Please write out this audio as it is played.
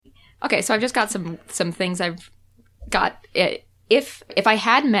Okay, so I've just got some things I've got. If I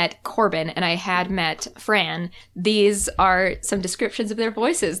had met Corbin and I had met Fran, these are some descriptions of their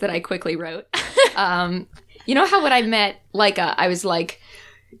voices that I quickly wrote. You know how when I met Leica, I was like,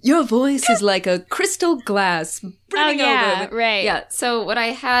 your voice is like a crystal glass brimming over. Right. Yeah, so what I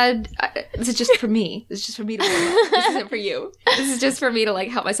had, this is just for me. This is just for me to warm up. This isn't for you. This is just for me to, like,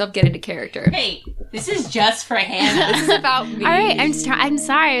 help myself get into character. Hey, this is just for Hannah. This is about me. All right, I'm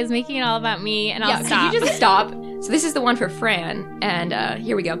sorry. I was making it all about me, and I'll stop. Can you just stop? So this is the one for Fran, and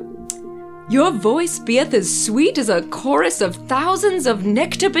here we go. Your voice beeth as sweet as a chorus of thousands of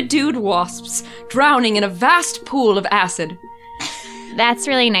nectar-bedewed wasps drowning in a vast pool of acid. That's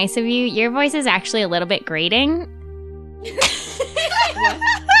really nice of you. Your voice is actually a little bit grating.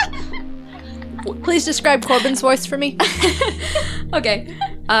 Please describe Corbin's voice for me. Okay.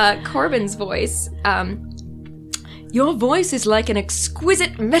 Corbin's voice. Your voice is like an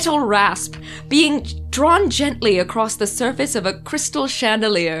exquisite metal rasp being drawn gently across the surface of a crystal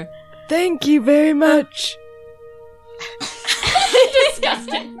chandelier. Thank you very much.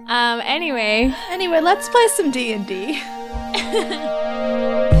 Disgusting. Anyway, let's play some D&D.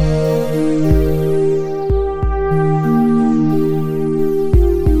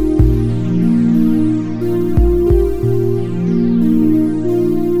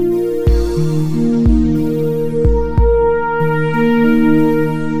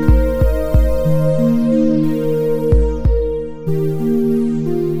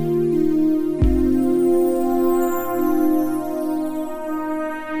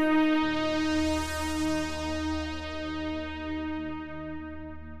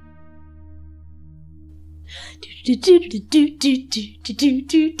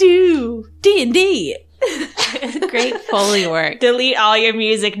 D&D. Great Foley work. Delete all your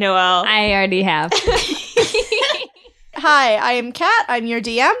music, Noelle. I already have. Hi, I am Kat. I'm your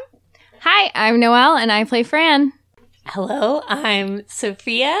DM. Hi, I'm Noelle, and I play Fran. Hello, I'm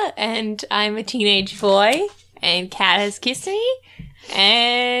Sophia, and I'm a teenage boy, and Kat has kissed me,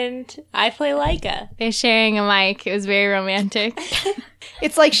 and I play Leica. They're sharing a mic. It was very romantic.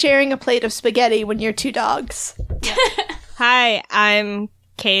 It's like sharing a plate of spaghetti when you're two dogs. Hi, I'm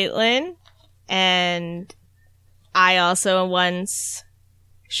Caitlin, and I also once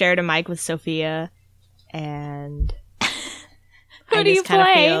shared a mic with Sophia, and Who do you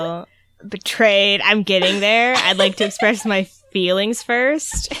play? Feel betrayed. I'm getting there. I'd like to express my feelings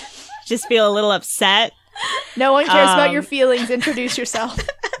first. Just feel a little upset. No one cares about your feelings. Introduce yourself.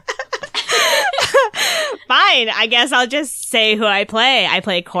 Fine, I guess I'll just say who I play. I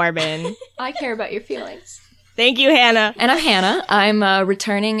play Corbin. I care about your feelings. Thank you, Hannah. And I'm Hannah. I'm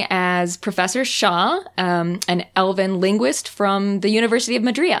returning as Professor Shaw, an elven linguist from the University of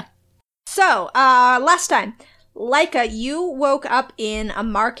Madrid. So, last time, Leica, you woke up in a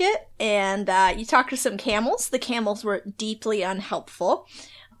market and you talked to some camels. The camels were deeply unhelpful.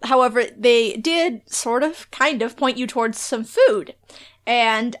 However, they did kind of point you towards some food.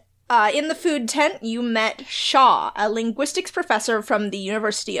 And in the food tent, you met Shaw, a linguistics professor from the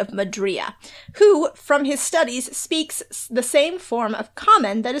University of Madrid, who, from his studies, speaks the same form of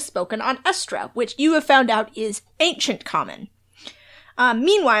Common that is spoken on Estra, which you have found out is Ancient Common.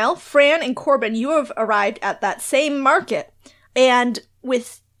 Meanwhile, Fran and Corbin, you have arrived at that same market, and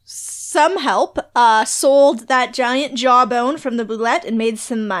with some help, sold that giant jawbone from the boulette and made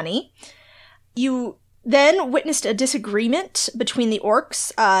some money. You then witnessed a disagreement between the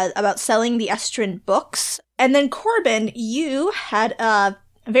orcs about selling the Estrin books. And then Corbin, you had a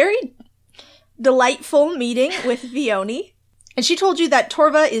very delightful meeting with Vioni. And she told you that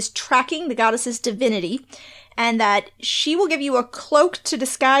Torva is tracking the goddess's divinity, and that she will give you a cloak to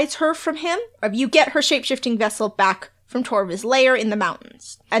disguise her from him, or you get her shapeshifting vessel back from Torva's lair in the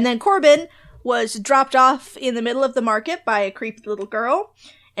mountains. And then Corbin was dropped off in the middle of the market by a creepy little girl,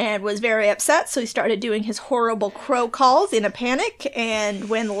 and was very upset, so he started doing his horrible crow calls in a panic, and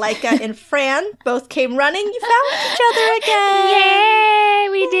when Leica and Fran both came running, you found each other again! Yay!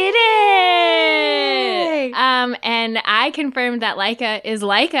 We did it! And I confirmed that Leica is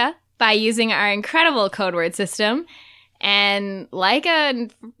Leica by using our incredible code word system, and Leica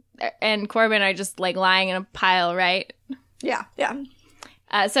and Corbin are just, like, lying in a pile, right? Yeah.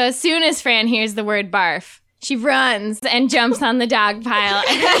 So as soon as Fran hears the word barf, she runs and jumps on the dog pile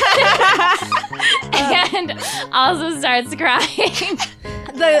and also starts crying.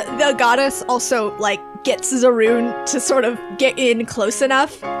 The goddess also, gets Zaroon to sort of get in close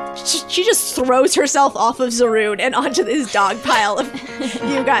enough. She just throws herself off of Zaroon and onto this dog pile of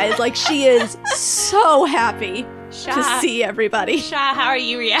you guys. She is so happy. to see everybody. Sha, how are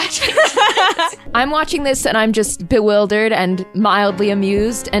you reacting? I'm watching this and I'm just bewildered and mildly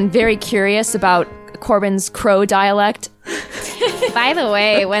amused and very curious about Corbin's crow dialect. By the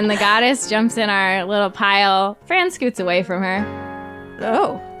way, when the goddess jumps in our little pile, Fran scoots away from her.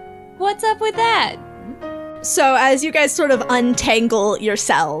 Oh. What's up with that? So as you guys sort of untangle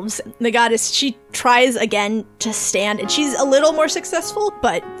yourselves, the goddess, she tries again to stand, and she's a little more successful,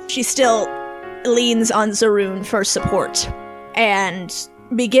 but she still leans on Zaroon for support and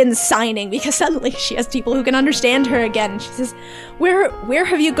begins signing because suddenly she has people who can understand her again. She says, Where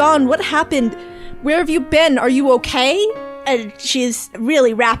have you gone? What happened? Where have you been? Are you okay? And she's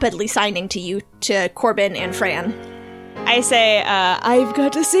really rapidly signing to you, to Corbin and Fran. I say, I've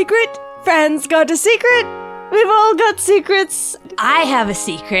got a secret. Fran's got a secret. We've all got secrets. I have a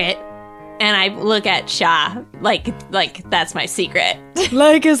secret. And I look at Sha like that's my secret.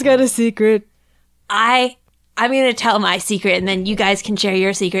 Laika's got a secret. I'm going to tell my secret and then you guys can share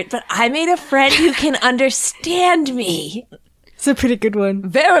your secret. But I made a friend who can understand me. It's a pretty good one.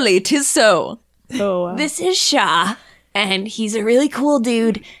 Verily, 'tis so. Oh, wow. This is Sha, and he's a really cool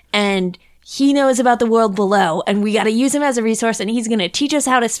dude, and he knows about the world below, and we got to use him as a resource, and he's going to teach us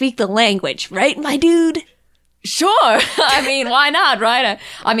how to speak the language. Right, my dude? Sure. I mean, why not, right?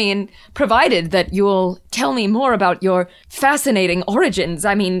 I mean, provided that you'll tell me more about your fascinating origins.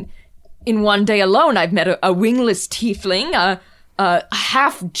 I mean, in one day alone, I've met a wingless tiefling, a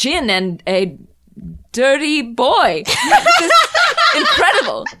half djinn, and a dirty boy. This is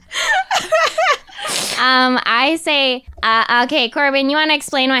incredible. I say, okay, Corbin, you want to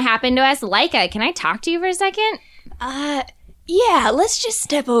explain what happened to us? Laika, can I talk to you for a second? Yeah, let's just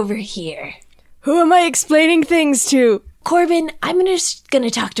step over here. Who am I explaining things to? Corbin, I'm just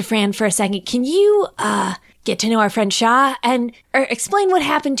gonna talk to Fran for a second. Can you, get to know our friend Sha or explain what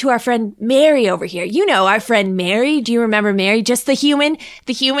happened to our friend Mary over here? You know, our friend Mary. Do you remember Mary? Just the human?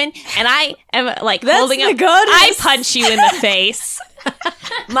 And I am like That's holding the up. goddess. I punch you in the face.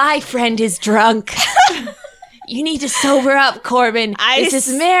 My friend is drunk. You need to sober up, Corbin. This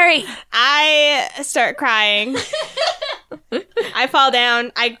is Mary. I start crying. I fall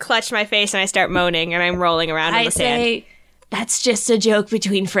down, I clutch my face, and I start moaning, and I'm rolling around in the sand. Say, that's just a joke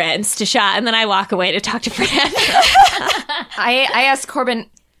between friends to Sha, and then I walk away to talk to Fran. I asked Corbin,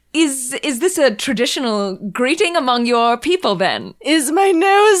 is this a traditional greeting among your people then? Is my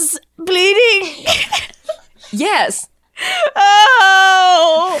nose bleeding? Yes.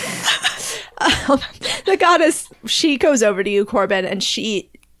 Oh! The goddess, she goes over to you, Corbin, and she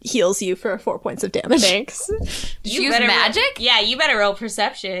heals you for 4 points of damage. Thanks. Did you use magic? Yeah, you better roll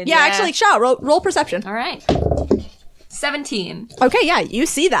perception. Yeah, actually, Sha, roll perception. All right. 17. Okay, yeah, you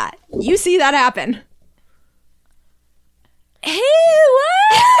see that. You see that happen. Hey,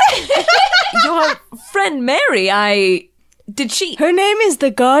 what? Your friend Mary, did she... Her name is the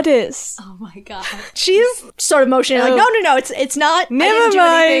goddess. Oh my god. She's sort of motioning like, no, it's not. Never I didn't do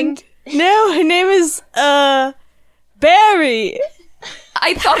mind. anything. No, her name is, Barry.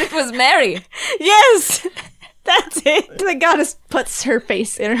 I thought it was Mary. Yes! That's it. The goddess puts her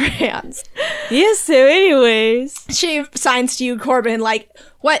face in her hands. Yes, so anyways. She signs to you, Corbin, like,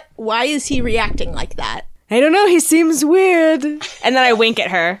 what? Why is he reacting like that? I don't know, he seems weird. And then I wink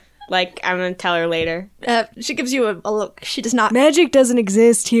at her. Like, I'm gonna tell her later. She gives you a look. She does not. Magic doesn't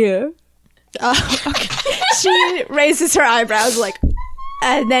exist here. Okay. She raises her eyebrows, like,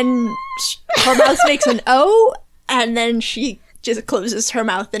 and then her mouth makes an O, and then she just closes her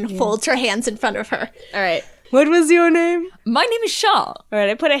mouth and folds her hands in front of her. Alright. What was your name? My name is Sha. Alright,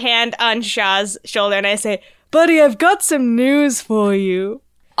 I put a hand on Shaw's shoulder and I say, Buddy, I've got some news for you.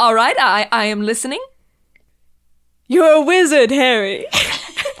 All right, I am listening. You're a wizard, Harry.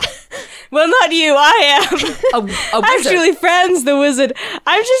 Well, not you, I am. A wizard. Actually, Fran's the wizard.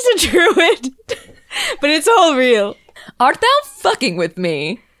 I'm just a druid. But it's all real. Art thou fucking with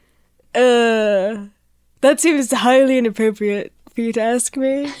me? That seems highly inappropriate for you to ask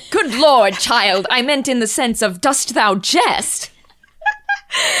me. Good lord, child. I meant in the sense of dost thou jest?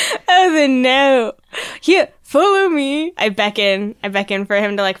 Oh, then no. Here, follow me. I beckon for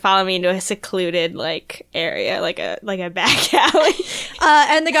him to, like, follow me into a secluded, like, area, like a back alley.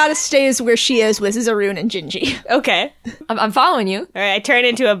 And the goddess stays where she is with Zaroon and Gingy. Okay. I'm following you. Alright, I turn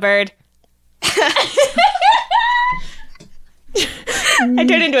into a bird. I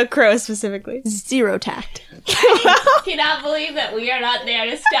turned into a crow, specifically. 0 tact. I cannot believe that we are not there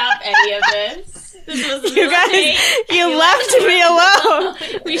to stop any of this. This was You guys, you left me alone.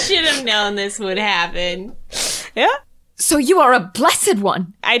 We should have known this would happen. Yeah. So you are a blessed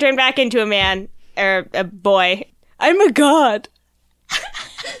one. I turn back into a man, or a boy. I'm a god.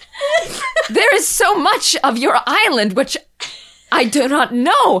 There is so much of your island which I do not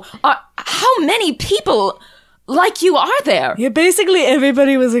know. How many people like you are there? Yeah, basically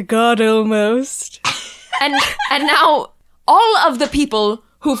everybody was a god almost. And now all of the people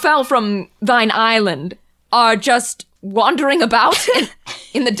who fell from thine island are just wandering about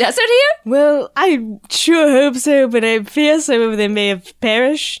in the desert here? Well, I sure hope so, but I fear some of them may have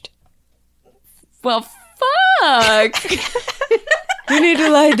perished. Well, fuck. You need to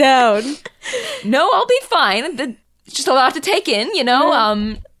lie down. No, I'll be fine. It's just a lot to take in, you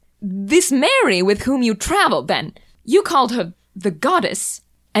know. This Mary with whom you traveled then, you called her the goddess,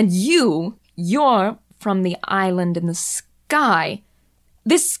 and you're from the island in the sky.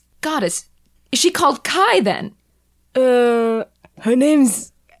 This goddess, is she called Kai then? Her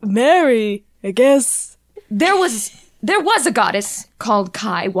name's Mary, I guess. There was a goddess called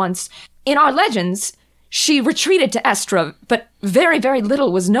Kai once. In our legends, she retreated to Estra, but very, very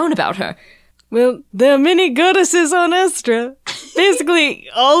little was known about her. Well, there are many goddesses on Estra. Basically,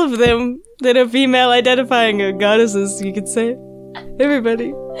 all of them that are female identifying are goddesses, you could say.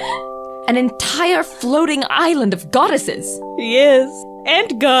 Everybody. An entire floating island of goddesses. Yes.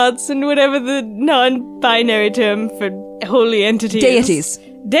 And gods, and whatever the non-binary term for holy entities. Deities.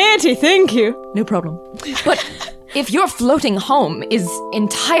 Deity, thank you. No problem. But if your floating home is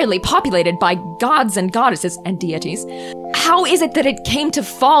entirely populated by gods and goddesses and deities, how is it that it came to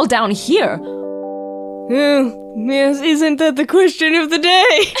fall down here? Yes, isn't that the question of the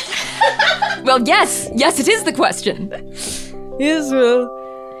day? Well, yes, it is the question. Yes, well...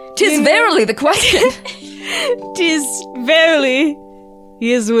 'Tis verily the question. 'Tis verily...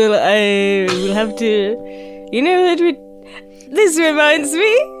 Yes, well, I will have to... You know, this reminds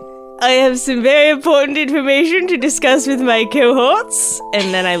me, I have some very important information to discuss with my cohorts,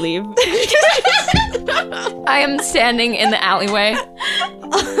 and then I leave. I am standing in the alleyway.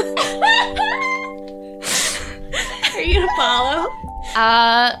 Are you gonna follow?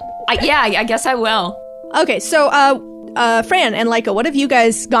 I guess I will. Okay, so, Fran and Leica, what have you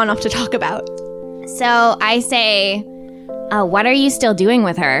guys gone off to talk about? So I say, what are you still doing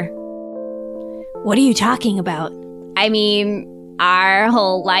with her? What are you talking about? I mean, our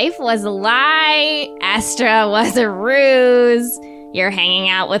whole life was a lie. Estra was a ruse. You're hanging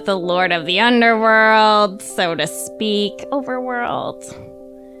out with the Lord of the Underworld, so to speak. Overworld.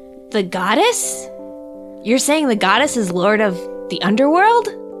 The goddess? You're saying the goddess is Lord of the Underworld?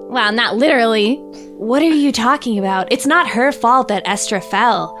 Well, not literally. What are you talking about? It's not her fault that Estra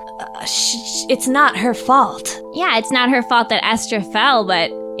fell. It's not her fault. Yeah, it's not her fault that Estra fell,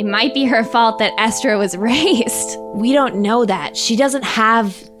 but it might be her fault that Estra was raised. We don't know that. She doesn't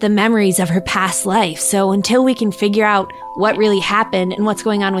have the memories of her past life, so until we can figure out what really happened and what's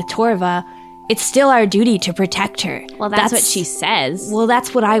going on with Torva, it's still our duty to protect her. Well, that's what she says. Well,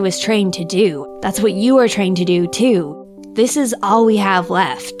 that's what I was trained to do. That's what you were trained to do, too. This is all we have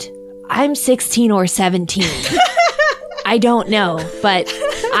left. I'm 16 or 17. I don't know, but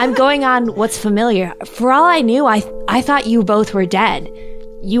I'm going on what's familiar. For all I knew, I thought you both were dead.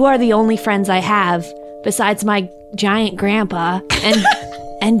 You are the only friends I have, besides my giant grandpa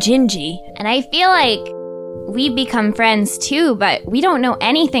and Gingy. And I feel like we've become friends too, but we don't know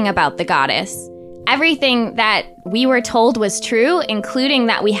anything about the goddess. Everything that we were told was true, including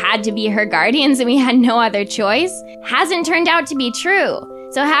that we had to be her guardians and we had no other choice, hasn't turned out to be true.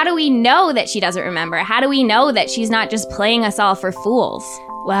 So how do we know that she doesn't remember? How do we know that she's not just playing us all for fools?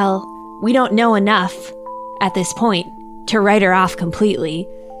 Well, we don't know enough at this point to write her off completely.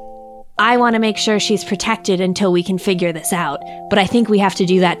 I want to make sure she's protected until we can figure this out, but I think we have to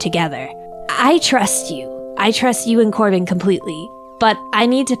do that together. I trust you. I trust you and Corbin completely, but I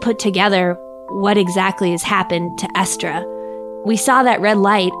need to put together what exactly has happened to Estra. We saw that red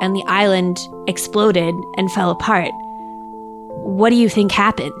light and the island exploded and fell apart. What do you think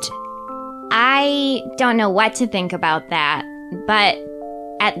happened? I don't know what to think about that, but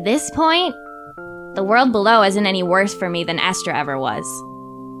at this point, the world below isn't any worse for me than Estra ever was.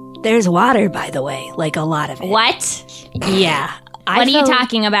 There's water, by the way, like a lot of it. What? Yeah. What are you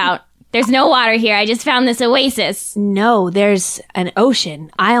talking about? There's no water here. I just found this oasis. No, there's an ocean.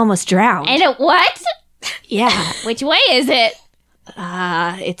 I almost drowned. And it what? Yeah. Which way is it?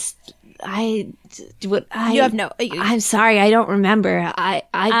 You have no... I'm sorry, I don't remember.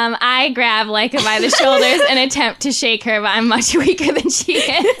 I grab Leica by the shoulders and attempt to shake her, but I'm much weaker than she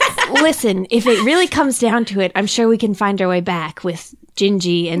is. Listen, if it really comes down to it, I'm sure we can find our way back with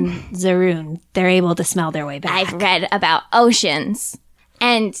Gingy and Zaroon. They're able to smell their way back. I've read about oceans.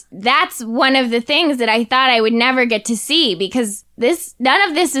 And that's one of the things that I thought I would never get to see, because none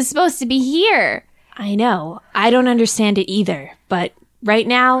of this is supposed to be here. I know. I don't understand it either, but right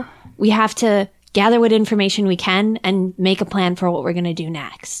now, we have to gather what information we can and make a plan for what we're going to do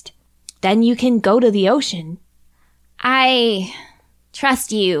next. Then you can go to the ocean. I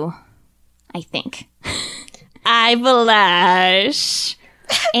trust you, I think. I blush.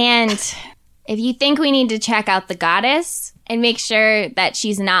 And if you think we need to check out the goddess and make sure that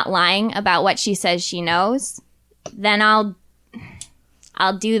she's not lying about what she says she knows, then I'll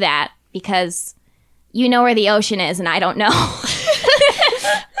do that, because you know where the ocean is and I don't know.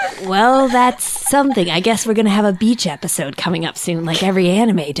 Well, that's something. I guess we're going to have a beach episode coming up soon, like every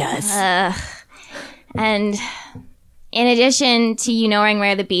anime does. And in addition to you knowing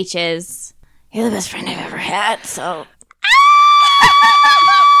where the beach is, you're the best friend I've ever had, so...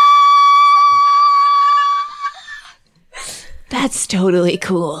 That's totally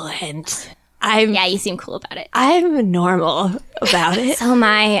cool, and Yeah, you seem cool about it. I'm normal about it. So am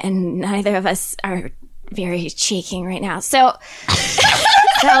I, and neither of us are very shaking right now. So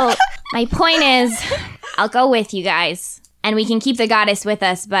my point is, I'll go with you guys, and we can keep the goddess with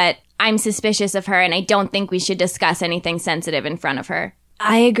us, but I'm suspicious of her, and I don't think we should discuss anything sensitive in front of her.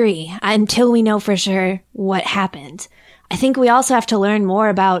 I agree, until we know for sure what happened. I think we also have to learn more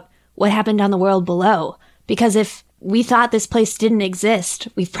about what happened on the world below, because if we thought this place didn't exist,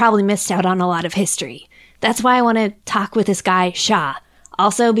 we've probably missed out on a lot of history. That's why I want to talk with this guy, Shah.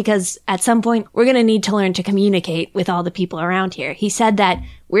 Also, because at some point, we're going to need to learn to communicate with all the people around here. He said that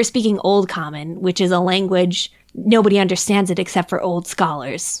we're speaking Old Common, which is a language nobody understands it except for old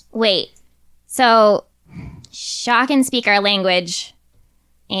scholars. Wait, so Shah can speak our language,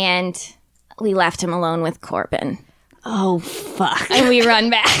 and we left him alone with Corbin. Oh, fuck. And we run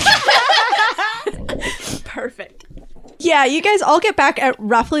back. Perfect. Yeah, you guys all get back at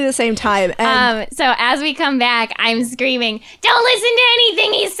roughly the same time. And So as we come back, I'm screaming, "Don't listen to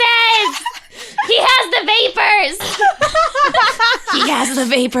anything he says! He has the vapors!" He has the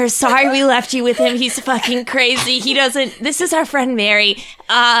vapors. Sorry we left you with him. He's fucking crazy. He doesn't... This is our friend Mary.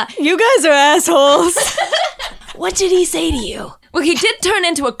 You guys are assholes. What did he say to you? Well, he did turn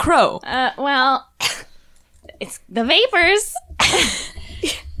into a crow. Well, it's the vapors.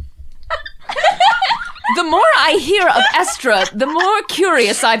 The more I hear of Estra, the more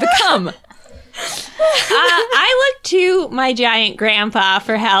curious I become. I look to my giant grandpa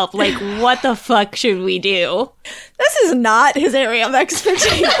for help. Like, what the fuck should we do? this is not his area of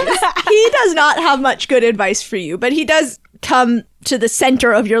expertise. He does not have much good advice for you, but he does come to the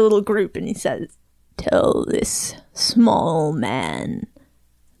center of your little group and he says, "Tell this small man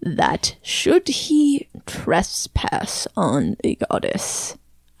that should he trespass on the goddess,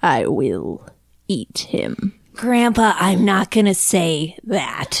 I will eat him." Grandpa, I'm not gonna say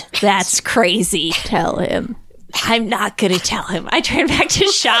that. That's crazy. Tell him. I'm not gonna tell him. I turn back to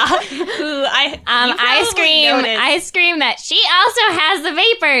Shaw, who I scream that she also has the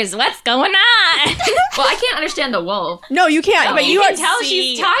vapors. What's going on? Well, I can't understand the wolf. No, you can't. But you can are tell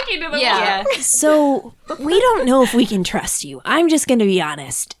she's talking to the Yeah. wolf. So, we don't know if we can trust you. I'm just gonna be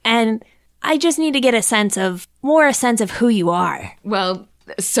honest. And I just need to get a sense of who you are. Well,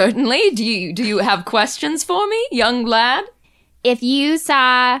 certainly. Do you have questions for me, young lad? If you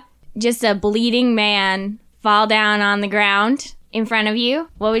saw just a bleeding man fall down on the ground in front of you,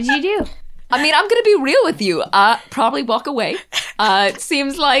 what would you do? I mean, I'm going to be real with you. Probably walk away. It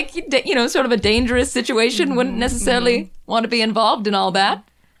seems like, sort of a dangerous situation. Wouldn't necessarily want to be involved in all that.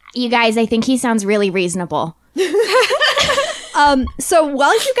 You guys, I think he sounds really reasonable. So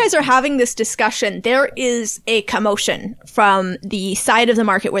while you guys are having this discussion, there is a commotion from the side of the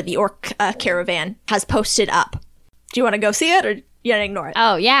market where the orc caravan has posted up. Do you want to go see it, or you want to ignore it?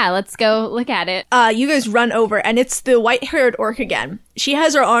 Oh, yeah, let's go look at it. You guys run over, and it's the white-haired orc again. She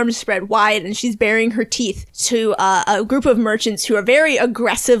has her arms spread wide, and she's baring her teeth to a group of merchants who are very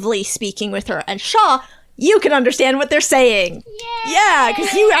aggressively speaking with her. And Shaw, you can understand what they're saying. Yay! Yeah,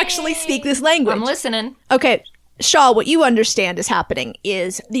 because you actually speak this language. I'm listening. Okay, Shaw, what you understand is happening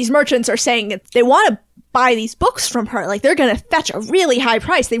is these merchants are saying that they want to buy these books from her. Like, they're going to fetch a really high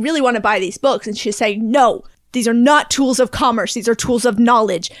price. They really want to buy these books. And she's saying, no, these are not tools of commerce. These are tools of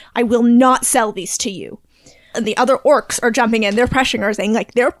knowledge. I will not sell these to you. And the other orcs are jumping in. They're pressuring her, saying,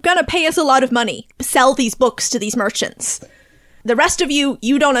 like, they're going to pay us a lot of money. Sell these books to these merchants. The rest of you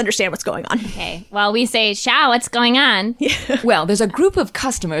don't understand what's going on. Okay, well, we say, Shao, what's going on? Well, there's a group of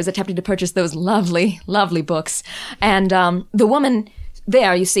customers attempting to purchase those lovely, lovely books. And the woman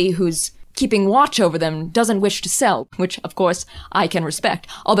there, you see, who's keeping watch over them, doesn't wish to sell, which, of course, I can respect.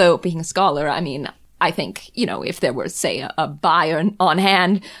 Although, being a scholar, I mean, I think, if there were, say, a buyer on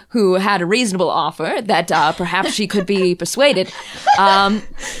hand who had a reasonable offer, that perhaps she could be persuaded. What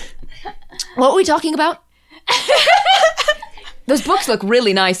were we talking about? Those books look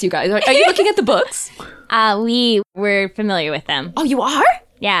really nice, you guys. Are you looking at the books? We were familiar with them. Oh, you are?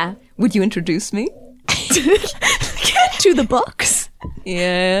 Yeah. Would you introduce me? To the books.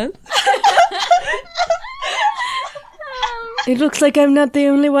 Yeah. It looks like I'm not the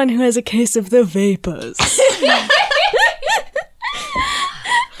only one who has a case of the vapors.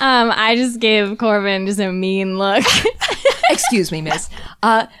 I just gave Corbin just a mean look. Excuse me, miss.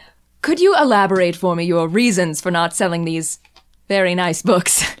 Could you elaborate for me your reasons for not selling these very nice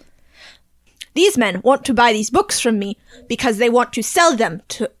books? These men want to buy these books from me because they want to sell them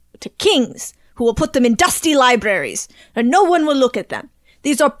to kings who will put them in dusty libraries and no one will look at them.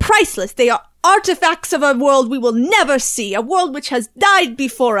 These are priceless. They are artifacts of a world we will never see, a world which has died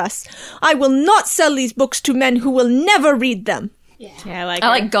before us. I will not sell these books to men who will never read them. Yeah, I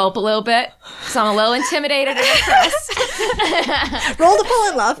I gulp a little bit, so I'm a little intimidated and impressed. Roll to fall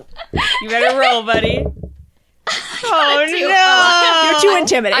in love. You better roll, buddy. Oh, no. You're too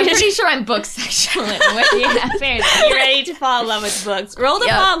intimidated. I'm pretty sure I'm book sexual anyway. Yeah, fair enough. You're ready to fall in love with books. Roll to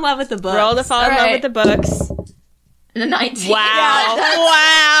Yep. fall in love with the books. Roll to fall in love Alright. with the books. 19. Wow.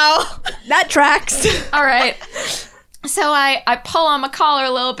 Wow. That tracks. All right. So I pull on my collar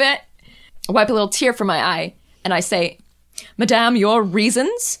a little bit, wipe a little tear from my eye, and I say, Madame, your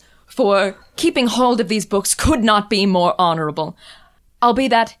reasons for keeping hold of these books could not be more honorable. Albeit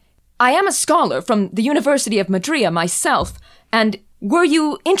that I am a scholar from the University of Madrid myself, and were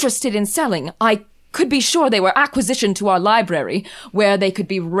you interested in selling, I could be sure they were acquisitioned to our library, where they could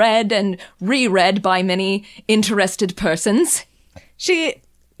be read and reread by many interested persons. She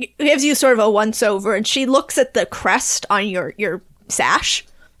gives you sort of a once-over, and she looks at the crest on your sash,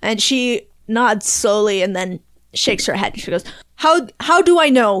 and she nods slowly and then shakes her head. She goes, How do I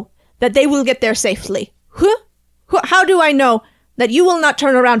know that they will get there safely? How do I know that you will not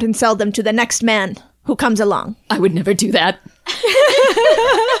turn around and sell them to the next man who comes along? I would never do that.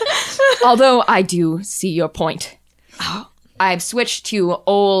 Although I do see your point. I've switched to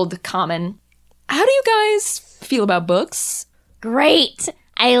Old Common. How do you guys feel about books? Great.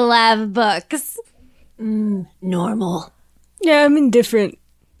 I love books. Normal. Yeah, I'm indifferent.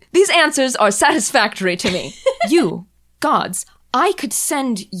 These answers are satisfactory to me. You, gods, I could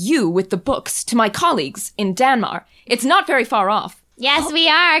send you with the books to my colleagues in Danmar. It's not very far off. Yes, we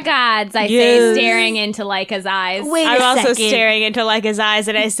are gods, I say, Yes. staring into Leica's eyes. Wait I'm a also second. staring into Leica's eyes,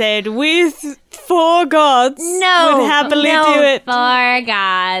 and I said, with 4 gods, No, would happily no. do it. For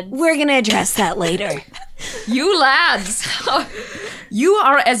gods. We're gonna address that later. You lads, you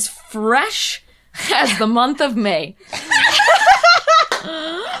are as fresh as the month of May.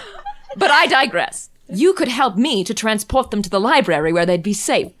 But I digress. You could help me to transport them to the library where they'd be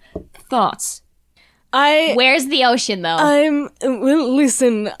safe. Thoughts? Where's the ocean, though?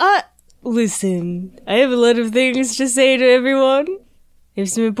 Listen. I have a lot of things to say to everyone. I have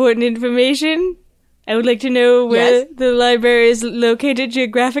some important information. I would like to know where the library is located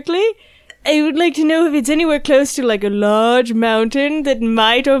geographically. I would like to know if it's anywhere close to, like, a large mountain that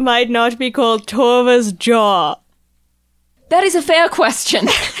might or might not be called Torva's Jaw. That is a fair question.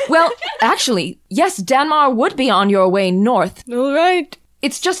 Well, actually, yes, Danmar would be on your way north. All right.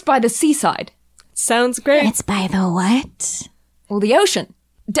 It's just by the seaside. Sounds great. It's by the what? Well, the ocean.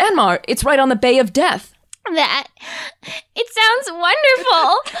 Danmar, it's right on the Bay of Death. It sounds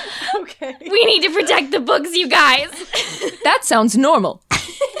wonderful. Okay. We need to protect the books, you guys. That sounds normal.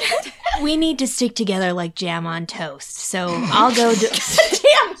 We need to stick together like jam on toast. So I'll go.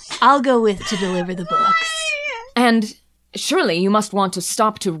 I'll go with to deliver the books. And surely you must want to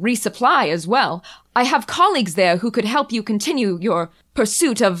stop to resupply as well. I have colleagues there who could help you continue your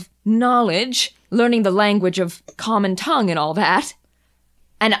pursuit of knowledge, learning the language of common tongue and all that.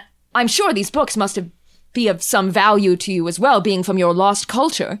 And I'm sure these books must be of some value to you as well, being from your lost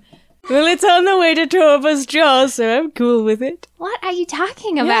culture. Well, it's on the way to Torva's Jaw, so I'm cool with it. What are you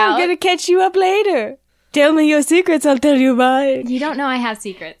talking Yeah, about? I'm gonna catch you up later. Tell me your secrets, I'll tell you mine. You don't know I have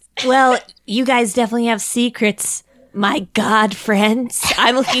secrets. Well, you guys definitely have secrets, my god friends.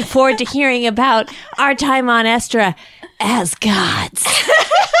 I'm looking forward to hearing about our time on Estra as gods.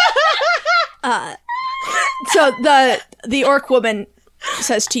 So the orc woman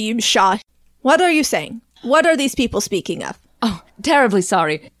says to you, Shaw, what are you saying? What are these people speaking of? Oh, terribly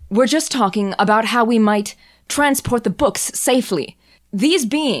sorry. We're just talking about how we might transport the books safely. These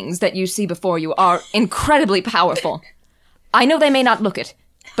beings that you see before you are incredibly powerful. I know they may not look it,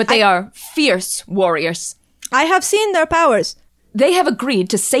 but they are fierce warriors. I have seen their powers. They have agreed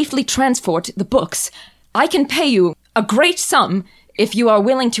to safely transport the books. I can pay you a great sum if you are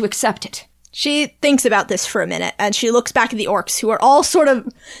willing to accept it. She thinks about this for a minute, and she looks back at the orcs, who are all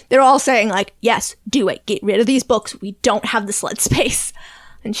they're all saying, like, yes, do it. Get rid of these books. We don't have the sled space.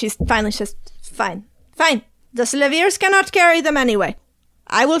 And she finally says, fine. The Slaviers cannot carry them anyway.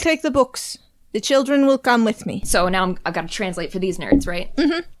 I will take the books. The children will come with me. So now I've got to translate for these nerds, right?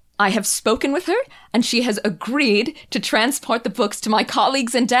 Mm-hmm. I have spoken with her, and she has agreed to transport the books to my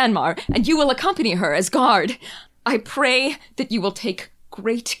colleagues in Danmar, and you will accompany her as guard. I pray that you will take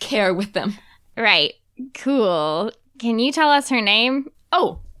great care with them. Right. Cool. Can you tell us her name?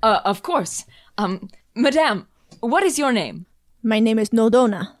 Oh, of course. Madame, what is your name? My name is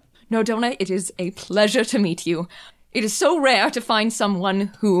Nodona. Nodona, it is a pleasure to meet you. It is so rare to find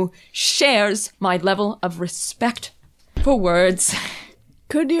someone who shares my level of respect for words.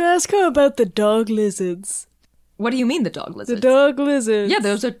 Could you ask her about the dog lizards? What do you mean, the dog lizards? The dog lizards. Yeah,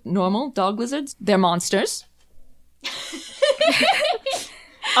 those are normal dog lizards. They're monsters.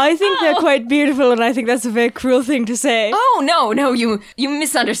 I think they're quite beautiful, and I think that's a very cruel thing to say. Oh, no, you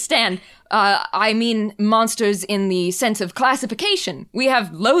misunderstand. I mean monsters in the sense of classification. We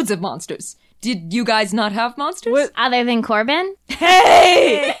have loads of monsters. Did you guys not have monsters? What? Other than Corbin?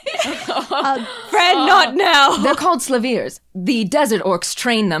 Hey! Fred, not now! They're called Slaviers. The desert orcs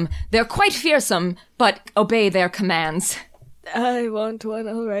train them. They're quite fearsome, but obey their commands. I want one,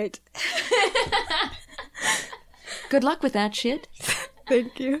 all right. Good luck with that shit.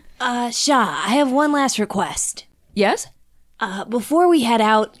 Thank you. Shaw, I have one last request. Yes? Before we head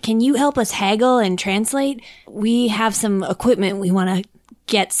out, can you help us haggle and translate? We have some equipment we want to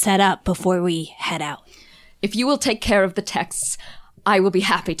get set up before we head out. If you will take care of the texts, I will be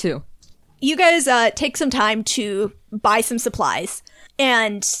happy to. You guys take some time to buy some supplies,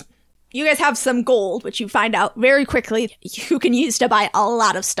 and you guys have some gold, which you find out very quickly you can use to buy a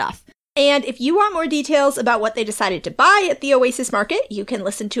lot of stuff. And if you want more details about what they decided to buy at the Oasis Market, you can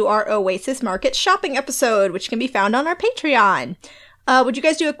listen to our Oasis Market shopping episode, which can be found on our Patreon. Would you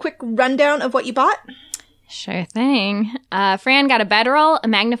guys do a quick rundown of what you bought? Sure thing. Fran got a bedroll, a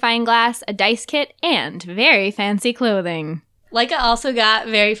magnifying glass, a dice kit, and very fancy clothing. Leica also got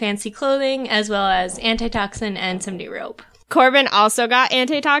very fancy clothing, as well as antitoxin and some new rope. Corbin also got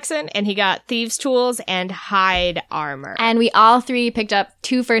antitoxin, and he got thieves' tools and hide armor. And we all three picked up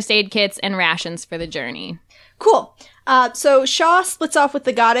 2 first aid kits and rations for the journey. Cool. So Shaw splits off with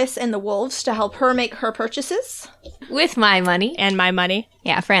the goddess and the wolves to help her make her purchases. With my money. And my money.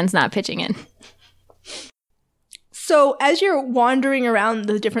 Yeah, Fran's not pitching in. So as you're wandering around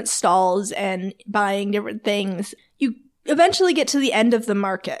the different stalls and buying different things, you eventually get to the end of the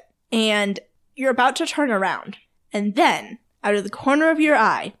market, and you're about to turn around. And then, out of the corner of your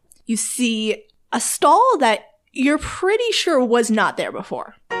eye, you see a stall that you're pretty sure was not there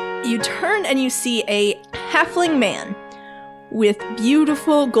before. You turn and you see a halfling man with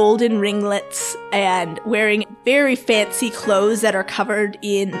beautiful golden ringlets and wearing very fancy clothes that are covered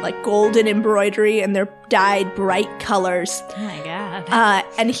in like golden embroidery, and they're dyed bright colors. Oh my god.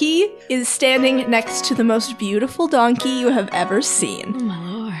 And he is standing next to the most beautiful donkey you have ever seen. Oh my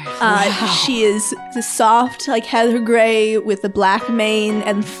lord. She is the soft, like heather gray with the black mane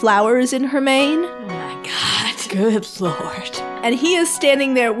and flowers in her mane. Oh my god. Good lord. And he is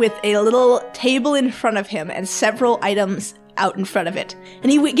standing there with a little table in front of him and several items out in front of it.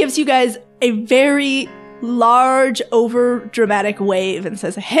 And he gives you guys a very large, over-dramatic wave and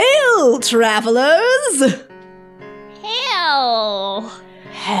says, "Hail, travelers!" Hell.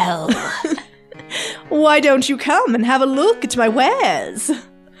 Hell. Why don't you come and have a look at my wares?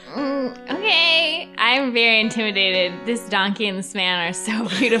 Okay. I'm very intimidated. This donkey and this man are so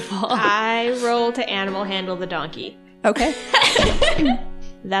beautiful. I roll to animal handle the donkey. Okay.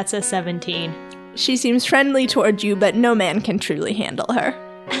 That's a 17. She seems friendly toward you, but no man can truly handle her.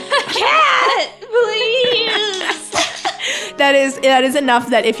 Cat, please! That is enough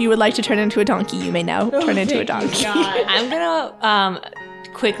that if you would like to turn into a donkey, you may now turn into a donkey. I'm gonna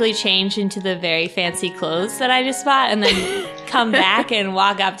quickly change into the very fancy clothes that I just bought, and then come back and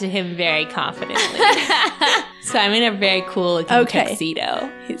walk up to him very confidently. So I'm in a very cool looking tuxedo.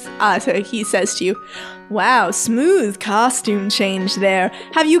 So he says to you, "Wow, smooth costume change there.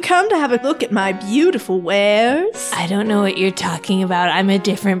 Have you come to have a look at my beautiful wares?" I don't know what you're talking about. I'm a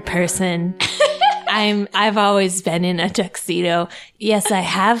different person. I've always been in a tuxedo. Yes, I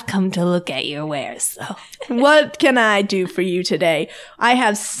have come to look at your wares, though. What can I do for you today? I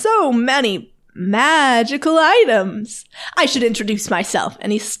have so many magical items. I should introduce myself.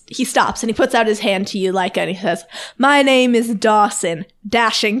 And he stops and he puts out his hand to you, Leica, and he says, "My name is Dawson,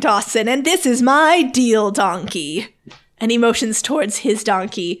 Dashing Dawson, and this is my deal donkey." And he motions towards his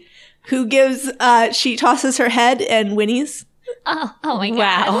donkey, who gives, she tosses her head and whinnies. Oh my god.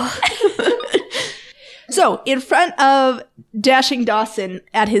 Wow. So, in front of Dashing Dawson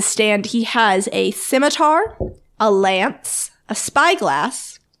at his stand, he has a scimitar, a lance, a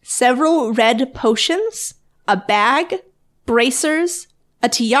spyglass, several red potions, a bag, bracers, a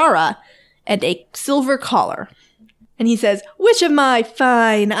tiara, and a silver collar. And he says, "Which of my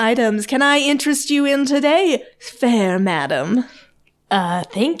fine items can I interest you in today, fair madam?"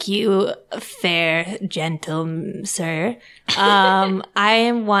 Thank you, fair gentle sir.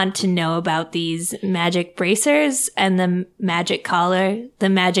 I want to know about these magic bracers and the magic collar, the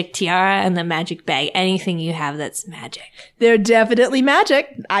magic tiara, and the magic bag. Anything you have that's magic. They're definitely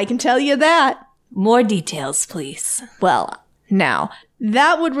magic. I can tell you that. More details, please. Well, now,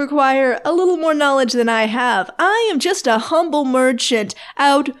 that would require a little more knowledge than I have. I am just a humble merchant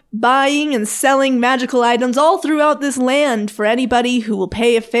out buying and selling magical items all throughout this land for anybody who will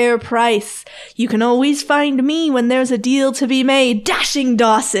pay a fair price. You can always find me when there's a deal to be made. Dashing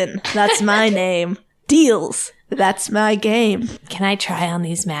Dawson. That's my name. Deals. That's my game. Can I try on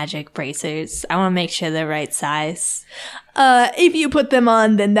these magic bracers? I want to make sure they're right size. If you put them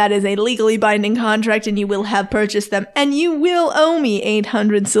on, then that is a legally binding contract and you will have purchased them. And you will owe me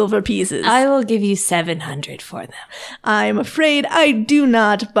 800 silver pieces. I will give you 700 for them. I'm afraid I do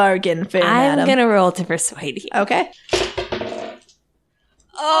not bargain, fair madam. I'm gonna roll to persuade you. Okay.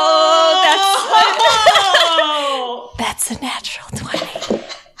 Oh, that's a natural 20.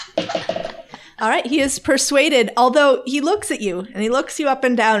 All right, he is persuaded, although he looks at you, and he looks you up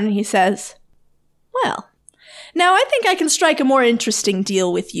and down, and he says, "Well, now I think I can strike a more interesting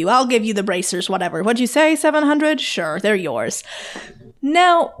deal with you. I'll give you the bracers, whatever. What'd you say, 700? Sure, they're yours.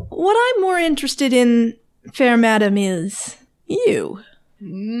 Now, what I'm more interested in, fair madam, is you."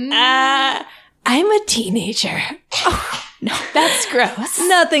 I'm a teenager. Oh, no. That's gross.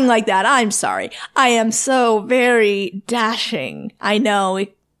 Nothing like that. I'm sorry. I am so very dashing. I know.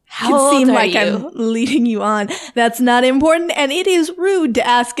 It can seem like I'm leading you on. That's not important, and it is rude to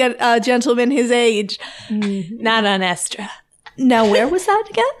ask a gentleman his age. Not on Estra. Now, where was that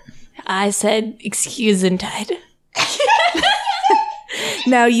again? I said, excuse and tide.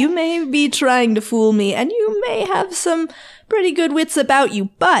 Now, you may be trying to fool me, and you may have some pretty good wits about you,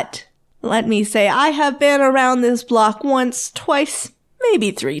 but let me say, I have been around this block once, twice,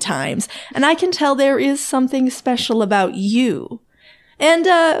 maybe 3 times, and I can tell there is something special about you. And,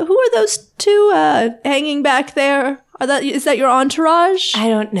 who are those 2, hanging back there? Is that your entourage? I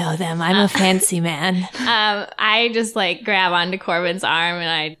don't know them. I'm a fancy man. I just grab onto Corbin's arm and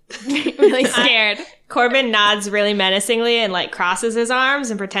I'm really scared. Corbin nods really menacingly and crosses his arms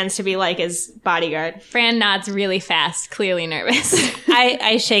and pretends to be his bodyguard. Fran nods really fast, clearly nervous.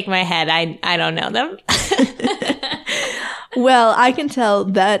 I shake my head. I don't know them. Well, I can tell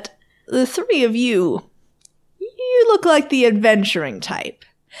that the 3 of you look like the adventuring type.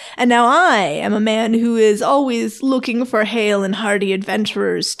 And now I am a man who is always looking for hale and hearty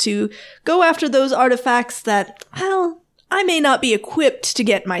adventurers to go after those artifacts that, well, I may not be equipped to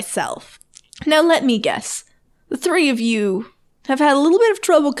get myself. Now let me guess. The 3 of you have had a little bit of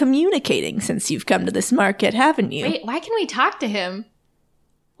trouble communicating since you've come to this market, haven't you? Wait, why can we talk to him?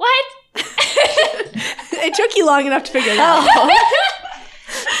 What? It took you long enough to figure it out.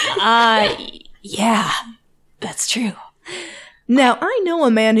 Yeah, that's true. Now, I know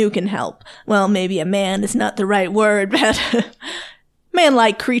a man who can help. Well, maybe a man is not the right word, but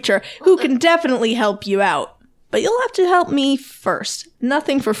man-like creature who can definitely help you out. But you'll have to help me first.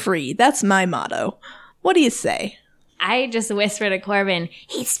 Nothing for free. That's my motto. What do you say? I just whisper to Corbin,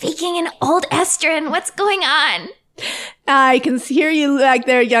 "He's speaking in Old Estrin. What's going on?" I can hear you back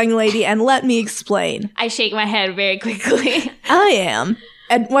there, young lady, and let me explain. I shake my head very quickly. I am.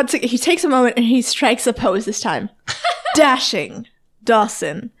 And he takes a moment and he strikes a pose this time. Dashing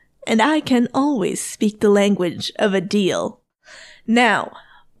Dawson. And I can always speak the language of a deal. Now,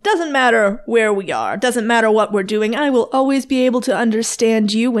 doesn't matter where we are, doesn't matter what we're doing, I will always be able to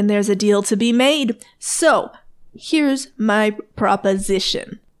understand you when there's a deal to be made. So, here's my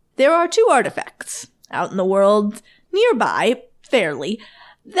proposition. There are 2 artifacts out in the world, nearby, fairly,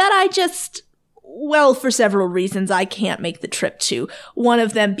 that I just, well, for several reasons, I can't make the trip to. One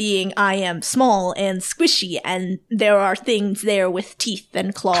of them being I am small and squishy, and there are things there with teeth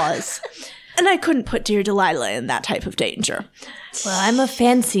and claws. And I couldn't put dear Delilah in that type of danger. Well, I'm a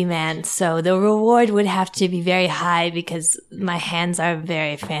fancy man, so the reward would have to be very high because my hands are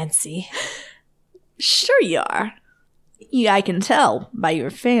very fancy. Sure you are. Yeah, I can tell by your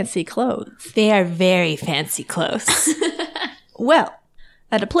fancy clothes. They are very fancy clothes. Well,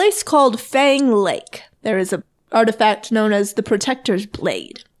 at a place called Fang Lake, there is an artifact known as the Protector's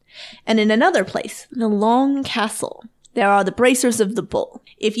Blade. And in another place, the Long Castle, there are the bracers of the bull.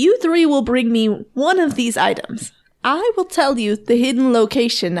 If you three will bring me one of these items, I will tell you the hidden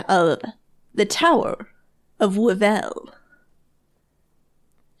location of the Tower of Wavel.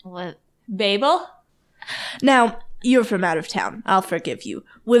 What? Babel? Now, you're from out of town. I'll forgive you.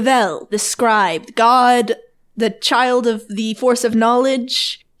 Wavel, the scribe, god, the child of the force of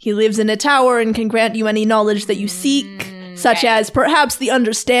knowledge. He lives in a tower and can grant you any knowledge that you seek, such as perhaps the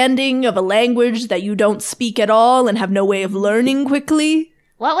understanding of a language that you don't speak at all and have no way of learning quickly.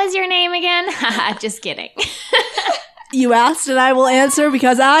 What was your name again? Just kidding. You asked and I will answer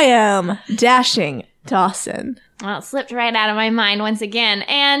because I am Dashing Dawson. Well, it slipped right out of my mind once again.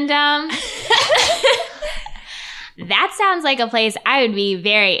 And, that sounds like a place I would be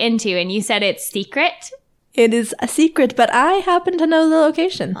very into. And you said it's secret? It is a secret, but I happen to know the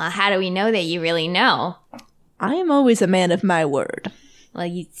location. Well, how do we know that you really know? I am always a man of my word. Well,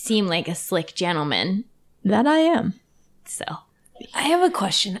 you seem like a slick gentleman. That I am. So, I have a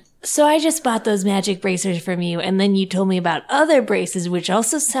question. So I just bought those magic bracers from you, and then you told me about other braces which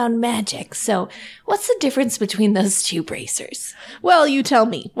also sound magic. So what's the difference between those two bracers? Well, you tell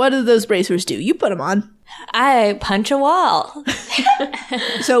me. What do those bracers do? You put them on. I punch a wall.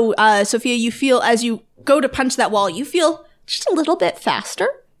 So, Sophia, you feel as you go to punch that wall, you feel just a little bit faster.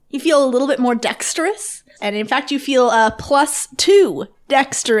 You feel a little bit more dexterous. And in fact, you feel +2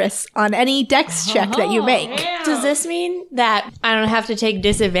 dexterous on any dex check that you make. Does this mean that I don't have to take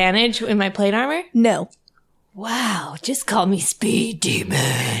disadvantage in my plate armor? No. Wow, just call me Speed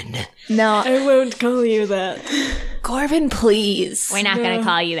Demon. No. I won't call you that. Corbin, please. we're not going to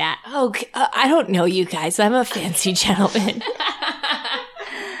call you that. Okay, I don't know you guys. I'm a fancy gentleman.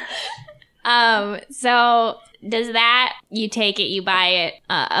 So does that, you take it, you buy it,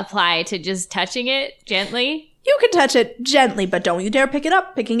 apply to just touching it gently? You can touch it gently, but don't you dare pick it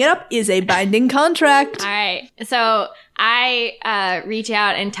up. Picking it up is a binding contract. All right. So I reach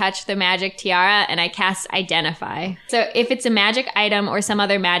out and touch the magic tiara and I cast Identify. So if it's a magic item or some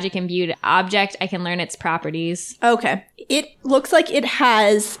other magic imbued object, I can learn its properties. Okay. It looks like it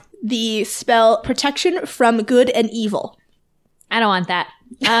has the spell Protection from Good and Evil. I don't want that.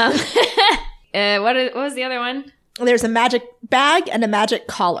 What was the other one? There's a magic bag and a magic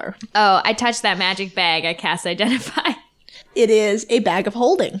collar. Oh, I touched that magic bag. I cast Identify. It is a bag of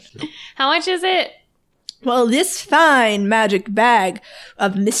holding. How much is it? Well, this fine magic bag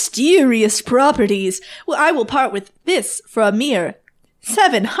of mysterious properties, well, I will part with this for a mere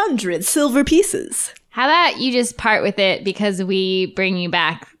 700 silver pieces. How about you just part with it because we bring you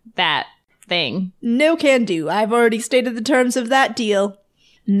back that thing? No can do. I've already stated the terms of that deal.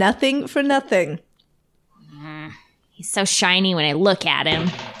 Nothing for nothing. He's so shiny when I look at him.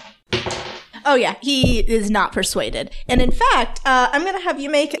 Oh yeah, he is not persuaded. And in fact, I'm going to have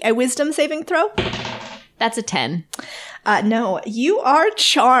you make a wisdom saving throw. That's a 10. No, you are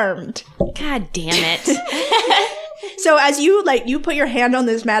charmed. God damn it. So as you put your hand on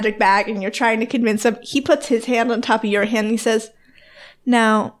this magic bag and you're trying to convince him, he puts his hand on top of your hand and he says,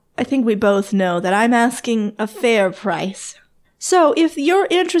 "Now, I think we both know that I'm asking a fair price. So if you're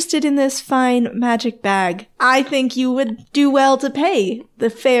interested in this fine magic bag, I think you would do well to pay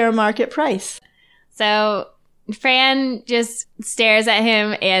the fair market price." So Fran just stares at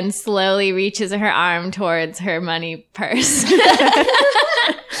him and slowly reaches her arm towards her money purse.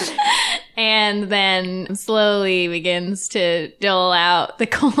 And then slowly begins to dole out the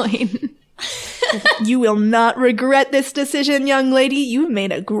coin. "You will not regret this decision, young lady. You've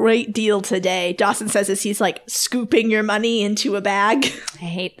made a great deal today," Dawson says as he's scooping your money into a bag. I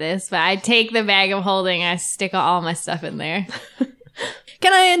hate this, but I take the bag of holding. I stick all my stuff in there.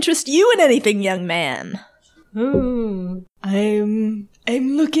 "Can I interest you in anything, young man?" I'm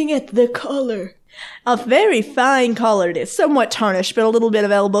looking at the collar. "A very fine collar it is, somewhat tarnished, but a little bit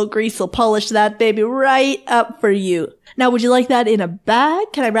of elbow grease will polish that baby right up for you. Now, would you like that in a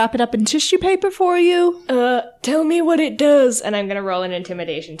bag? Can I wrap it up in tissue paper for you?" Tell me what it does. And I'm gonna roll an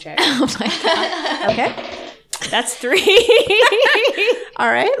intimidation check. Oh my god. Okay. That's 3.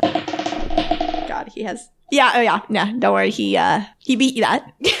 All right. God, he has... Yeah, oh yeah. No, don't worry. He beat you that.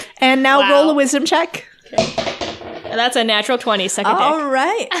 And now Wow. roll a wisdom check. That's a natural 20, suck a dick. All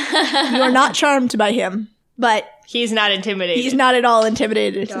right. You are not charmed by him, but He's not intimidated. he's not at all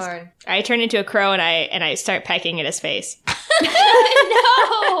intimidated. It's just- Darn. I turn into a crow and I start pecking at his face.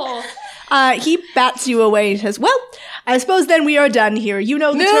 No! He bats you away and says, "Well, I suppose then we are done here. You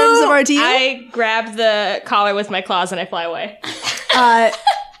know the terms of our deal." I grab the collar with my claws and I fly away. All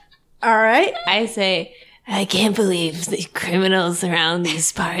right. I say, I can't believe the criminals around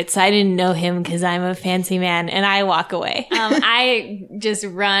these parts. I didn't know him because I'm a fancy man, and I walk away. I just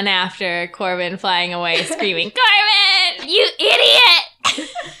run after Corbin flying away screaming, "Corbin!" You idiot!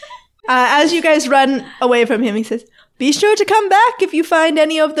 As you guys run away from him, he says, "Be sure to come back if you find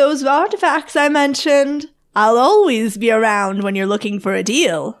any of those artifacts I mentioned. I'll always be around when you're looking for a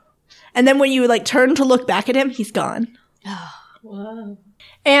deal." And then when you turn to look back at him, he's gone. Whoa.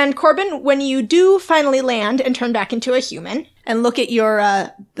 And Corbin, when you do finally land and turn back into a human and look at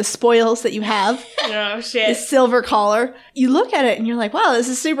your the spoils that you have, Oh, the shit. silver collar, you look at it and you're like, wow, this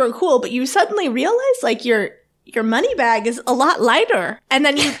is super cool. But you suddenly realize your money bag is a lot lighter. And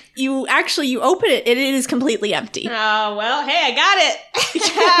then you open it and it is completely empty. Oh, well, hey, I got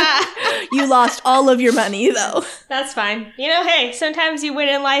it. You lost all of your money though. That's fine. Hey, sometimes you win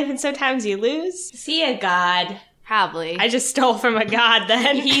in life and sometimes you lose. See a god. Probably. I just stole from a god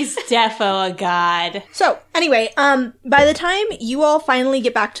then. He's defo a god. So, anyway, by the time you all finally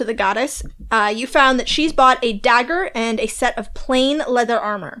get back to the goddess, you found that she's bought a dagger and a set of plain leather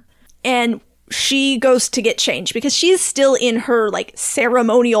armor. And she goes to get changed because she's still in her,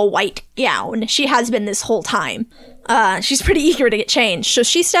 ceremonial white gown. She has been this whole time. She's pretty eager to get changed. So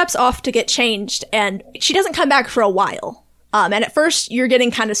she steps off to get changed, and she doesn't come back for a while. And at first, you're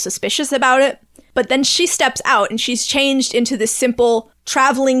getting kind of suspicious about it. But then she steps out and she's changed into this simple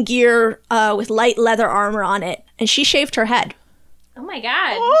traveling gear with light leather armor on it. And she shaved her head. Oh my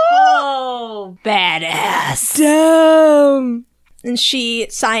god. Oh, badass. Damn. And she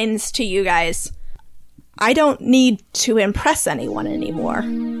signs to you guys, "I don't need to impress anyone anymore.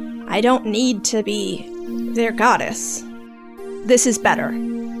 I don't need to be their goddess. This is better.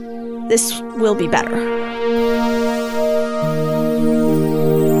 This will be better."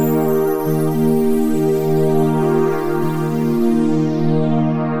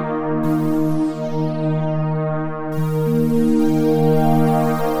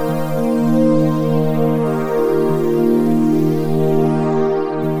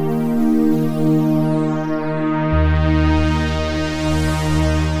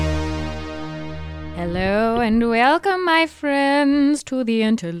 Welcome, my friends, to the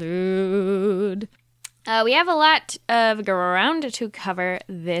interlude. We have a lot of ground to cover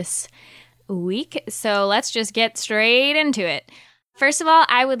this week, so let's just get straight into it. First of all,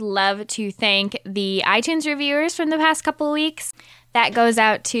 I would love to thank the iTunes reviewers from the past couple of weeks. That goes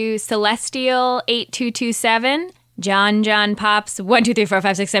out to Celestial8227, John Pops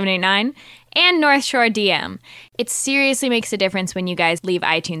 123456789, and North Shore DM. It seriously makes a difference when you guys leave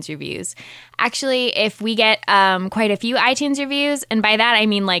iTunes reviews. Actually, if we get quite a few iTunes reviews, and by that I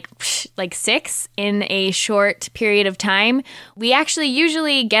mean like 6 in a short period of time, we actually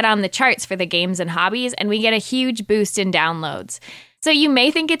usually get on the charts for the games and hobbies, and we get a huge boost in downloads. So you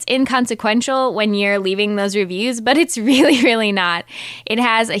may think it's inconsequential when you're leaving those reviews, but it's really, really not. It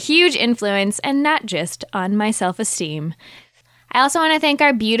has a huge influence, and not just on my self-esteem. I also want to thank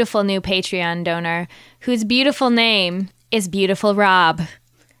our beautiful new Patreon donor, whose beautiful name is Beautiful Rob.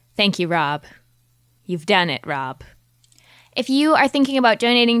 Thank you, Rob. You've done it, Rob. If you are thinking about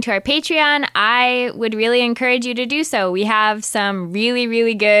donating to our Patreon, I would really encourage you to do so. We have some really,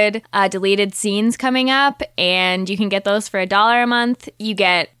 really good deleted scenes coming up, and you can get those for $1 a month. You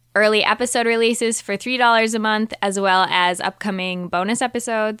get early episode releases for $3 a month, as well as upcoming bonus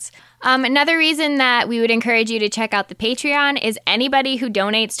episodes. Another reason that we would encourage you to check out the Patreon is anybody who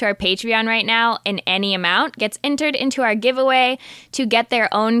donates to our Patreon right now in any amount gets entered into our giveaway to get their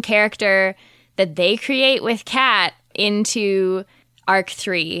own character that they create with Kat into Arc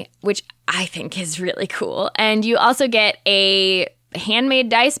 3, which I think is really cool. And you also get a handmade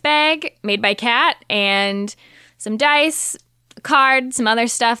dice bag made by Kat and some dice, card, some other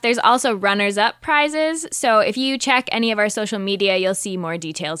stuff. There's also runners-up prizes. So if you check any of our social media, you'll see more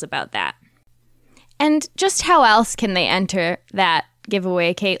details about that. And just how else can they enter that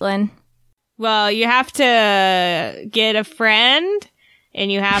giveaway, Caitlin? Well, you have to get a friend,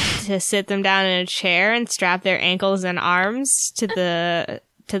 and you have to sit them down in a chair and strap their ankles and arms to the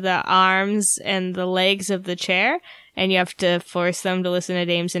arms and the legs of the chair. And you have to force them to listen to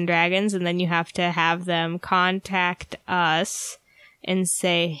Dames and Dragons, and then you have to have them contact us and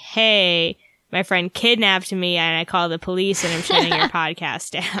say, "Hey, my friend kidnapped me, and I called the police, and I'm shutting your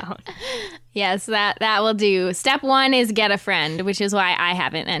podcast down." Yes, that will do. Step 1 is get a friend, which is why I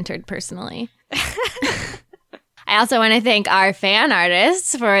haven't entered personally. I also want to thank our fan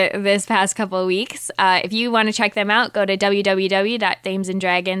artists for this past couple of weeks. If you want to check them out, go to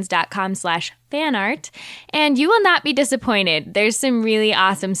www.damesanddragons.com/fanart, and you will not be disappointed. There's some really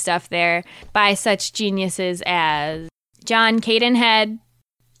awesome stuff there by such geniuses as John Cadenhead,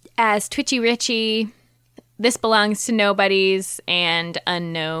 as Twitchy Richie, This Belongs to Nobodies, and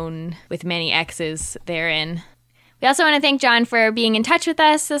Unknown with many X's therein. We also want to thank John for being in touch with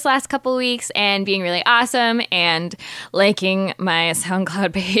us this last couple weeks and being really awesome and liking my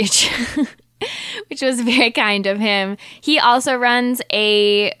SoundCloud page, which was very kind of him. He also runs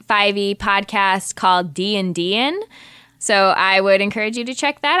a 5e podcast called D&D'n, so I would encourage you to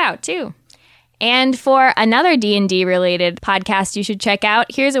check that out too. And for another D&D related podcast you should check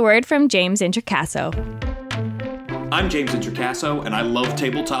out, here's a word from James Introcaso. I'm James Introcaso, and I love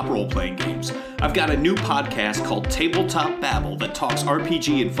tabletop role-playing games. I've got a new podcast called Tabletop Babble that talks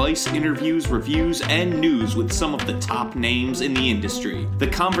RPG advice, interviews, reviews, and news with some of the top names in the industry. The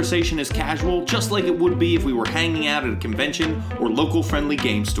conversation is casual, just like it would be if we were hanging out at a convention or local-friendly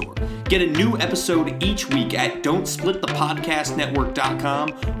game store. Get a new episode each week at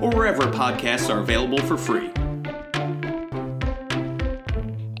don'tsplitthepodcastnetwork.com or wherever podcasts are available for free.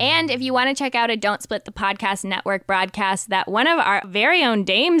 And if you want to check out a Don't Split the Podcast Network broadcast that one of our very own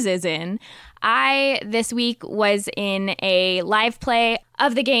dames is in, I, this week, was in a live play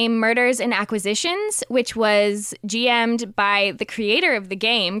of the game Murders and Acquisitions, which was GM'd by the creator of the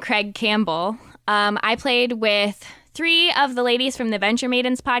game, Craig Campbell. I played with 3 of the ladies from the Venture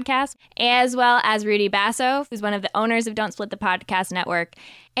Maidens podcast, as well as Rudy Basso, who's one of the owners of Don't Split the Podcast Network,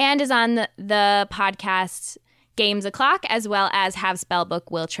 and is on the podcast Games O'Clock, as well as Have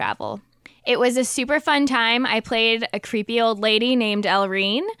Spellbook Will Travel. It was a super fun time. I played a creepy old lady named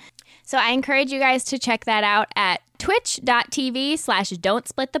Elreen. So I encourage you guys to check that out at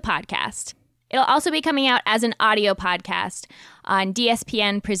twitch.tv/don'tsplitthepodcast. It'll also be coming out as an audio podcast on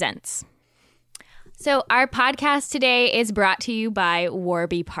DSPN Presents. So our podcast today is brought to you by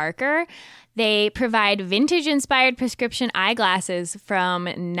Warby Parker. They provide vintage-inspired prescription eyeglasses from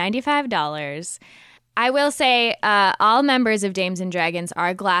 $95. I will say all members of Dames and Dragons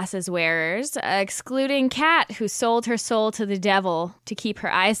are glasses wearers, excluding Kat, who sold her soul to the devil to keep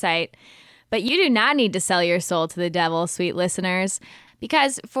her eyesight. But you do not need to sell your soul to the devil, sweet listeners,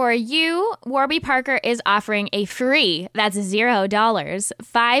 because for you, Warby Parker is offering a free, that's $0,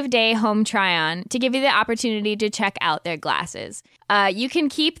 5-day home try-on to give you the opportunity to check out their glasses. You can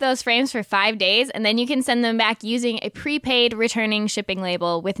keep those frames for 5 days, and then you can send them back using a prepaid returning shipping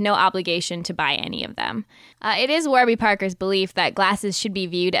label with no obligation to buy any of them. It is Warby Parker's belief that glasses should be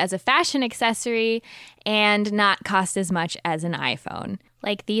viewed as a fashion accessory and not cost as much as an iPhone.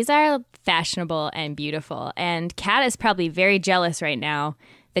 Like, these are fashionable and beautiful, and Kat is probably very jealous right now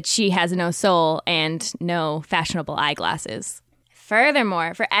that she has no soul and no fashionable eyeglasses.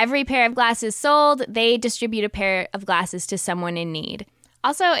 Furthermore, for every pair of glasses sold, they distribute a pair of glasses to someone in need.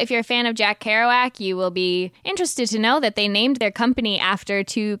 Also, if you're a fan of Jack Kerouac, you will be interested to know that they named their company after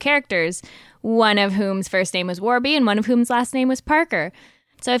 2 characters, one of whom's first name was Warby and one of whom's last name was Parker.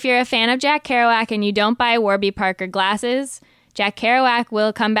 So if you're a fan of Jack Kerouac and you don't buy Warby Parker glasses, Jack Kerouac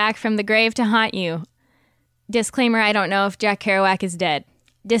will come back from the grave to haunt you. Disclaimer, I don't know if Jack Kerouac is dead.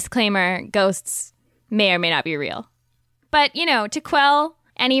 Disclaimer, ghosts may or may not be real. But, to quell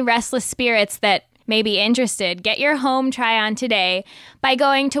any restless spirits that may be interested, get your home try-on today by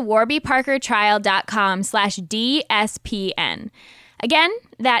going to warbyparkertrial.com/DSPN. Again,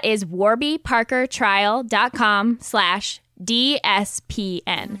 that is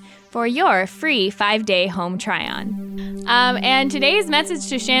warbyparkertrial.com/DSPN for your free 5-day home try-on. And today's message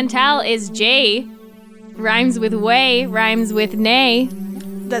to Chantal is J rhymes with way, rhymes with nay.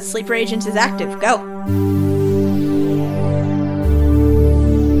 The sleeper agent is active. Go.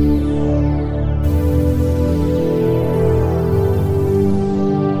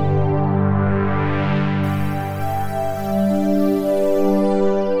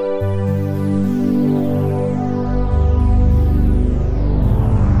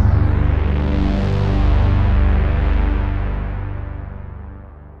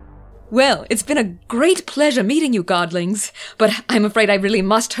 Well, it's been a great pleasure meeting you, godlings, but I'm afraid I really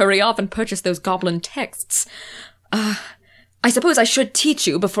must hurry off and purchase those goblin texts. I suppose I should teach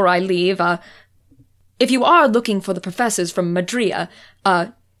you before I leave. If you are looking for the professors from Madria,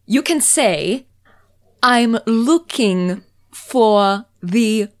 you can say, I'm looking for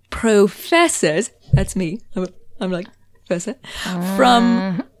the professors. That's me. I'm like, professor.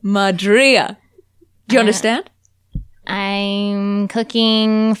 From Madria. Do you understand? I'm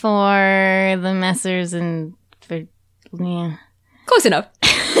cooking for the messers and for, yeah. Close enough.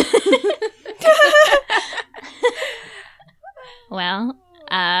 Well,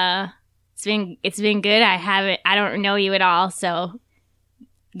 it's been good. I don't know you at all, so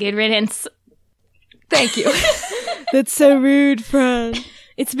good riddance. Thank you. That's so rude, Fran.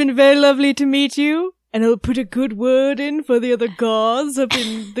 It's been very lovely to meet you, and I'll put a good word in for the other gods up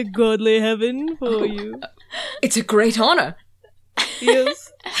in the godly heaven for you. It's a great honor. Yes.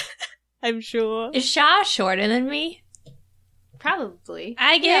 I'm sure. Is Shaw shorter than me? Probably.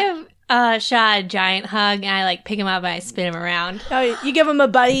 I give Shaw a giant hug, and I like pick him up and I spin him around. Oh, you give him a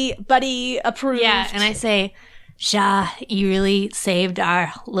buddy approved. Yeah, and I say, Shaw, you really saved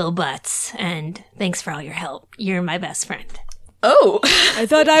our little butts, and thanks for all your help. You're my best friend. Oh, I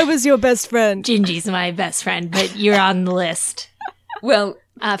thought I was your best friend. Gingy's my best friend, but you're on the list. well,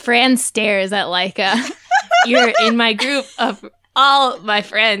 Fran stares at Leica. You're in my group of all my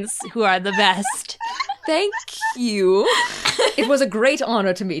friends who are the best. thank you. It was a great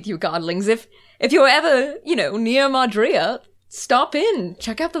honor to meet you, godlings. If you're ever, near Madria, stop in.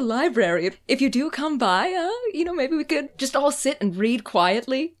 Check out the library. If you do come by, maybe we could just all sit and read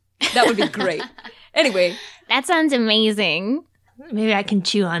quietly. That would be great. Anyway. That sounds amazing. Maybe I can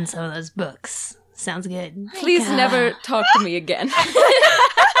chew on some of those books. Sounds good. Please never talk to me again.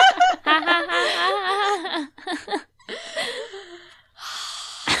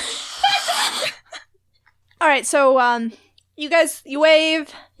 All right, so you wave,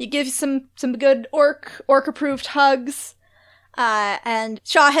 you give some good orc approved hugs, and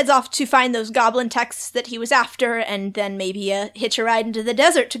Shaw heads off to find those goblin texts that he was after, and then maybe hitch a ride into the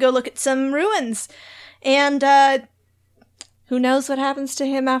desert to go look at some ruins, and who knows what happens to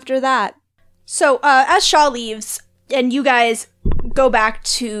him after that. So as Shaw leaves, and you guys go back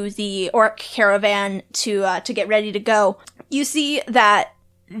to the orc caravan to get ready to go, you see that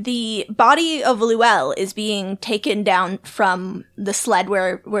the body of Luel is being taken down from the sled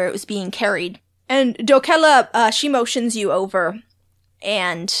where it was being carried. And Dokela, she motions you over,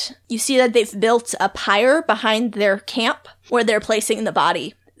 and you see that they've built a pyre behind their camp where they're placing the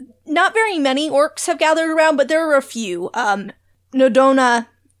body. Not very many orcs have gathered around, but there are a few. Nodona,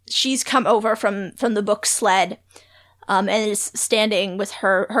 she's come over from the book sled, and is standing with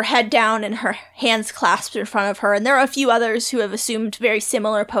her head down and her hands clasped in front of her. And there are a few others who have assumed very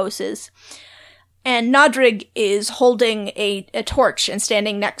similar poses. And Nodrig is holding a torch and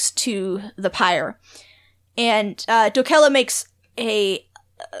standing next to the pyre. And Dokela makes a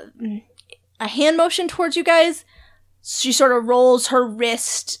hand motion towards you guys. She sort of rolls her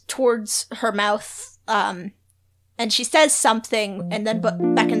wrist towards her mouth, and she says something and then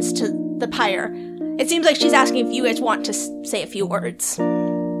beckons to the pyre. It seems like she's asking if you guys want to say a few words.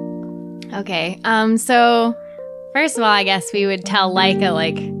 Okay, so first of all, I guess we would tell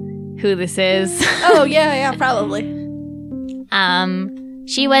Leica, who this is. Oh, yeah, probably.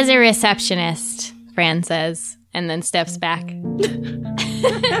 She was a receptionist, Fran says, and then steps back.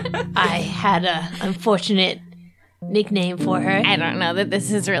 I had a unfortunate nickname for her. I don't know that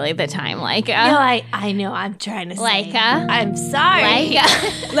this is really the time, Leica. No, I know. I'm trying to say. Leica. I'm sorry.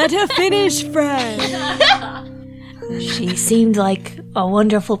 Leica. Let her finish, Fran. She seemed like a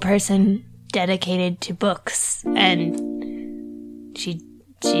wonderful person dedicated to books, and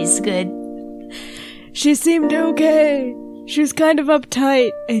she's good. She seemed okay. She was kind of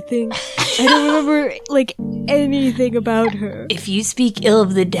uptight, I think. I don't remember, anything about her. If you speak ill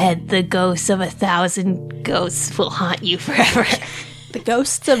of the dead, the ghosts of 1,000 ghosts will haunt you forever. The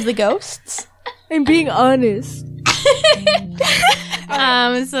ghosts of the ghosts? I'm being honest.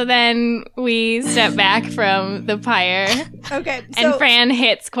 So then we step back from the pyre. Okay. And Fran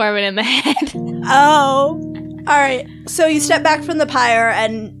hits Corbin in the head. Oh. All right. So you step back from the pyre,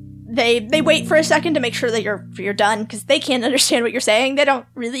 and they wait for a second to make sure that you're done, because they can't understand what you're saying. They don't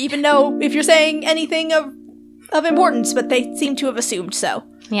really even know if you're saying anything of importance, but they seem to have assumed so.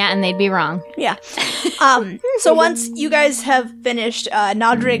 Yeah, and they'd be wrong. Yeah. So once you guys have finished,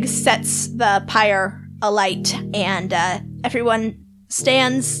 Nodrig sets the pyre alight, and everyone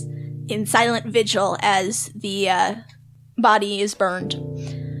stands in silent vigil as the body is burned.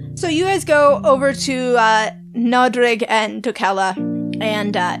 So you guys go over to Nodrig and Dokela,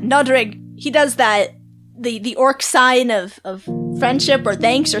 and Nodrig, he does that, the orc sign of friendship or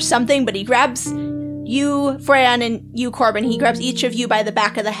thanks or something, but he grabs you, Fran, and you, Corbin. He grabs each of you by the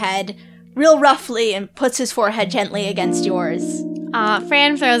back of the head, real roughly, and puts his forehead gently against yours.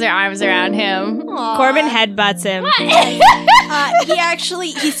 Fran throws her arms around him. Aww. Corbin headbutts him.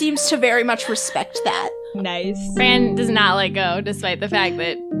 He seems to very much respect that. Nice. Fran does not let go, despite the fact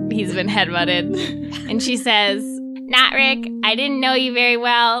that he's been headbutted. And she says, "Not Rick, I didn't know you very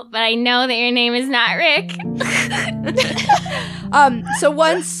well, but I know that your name is not Rick." So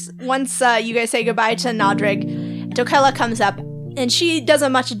once you guys say goodbye to Nodrig, Dokela comes up, and she does a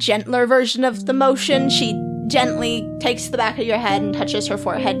much gentler version of the motion. She gently takes the back of your head and touches her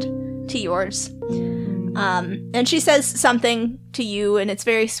forehead to yours. And she says something to you, and it's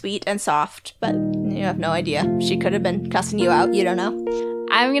very sweet and soft, but you have no idea. She could have been cussing you out, you don't know.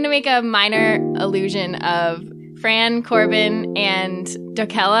 I'm going to make a minor illusion of Fran, Corbin, and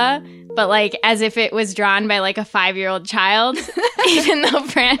Dokela but like as if it was drawn by like a 5-year-old child, even though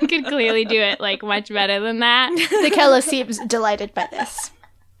Fran could clearly do it like much better than that. Nikela seems delighted by this.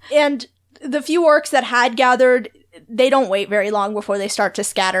 And the few orcs that had gathered, they don't wait very long before they start to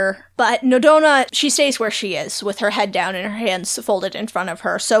scatter. But Nodona, she stays where she is with her head down and her hands folded in front of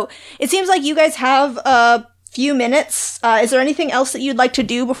her. So it seems like you guys have a few minutes. Is there anything else that you'd like to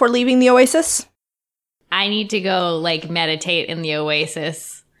do before leaving the oasis? I need to go like meditate in the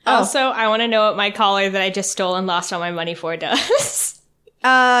oasis. Also, I want to know what my collar that I just stole and lost all my money for does.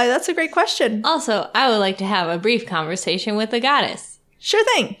 That's a great question. Also, I would like to have a brief conversation with the goddess. Sure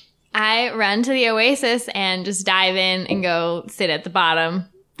thing. I run to the oasis and just dive in and go sit at the bottom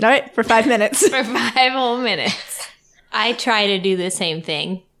All right, for 5 minutes. for 5 whole minutes. I try to do the same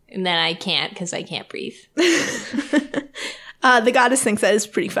thing, and then I can't because I can't breathe. The goddess thinks that is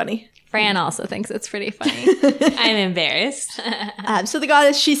pretty funny. Fran also thinks it's pretty funny. I'm embarrassed. So the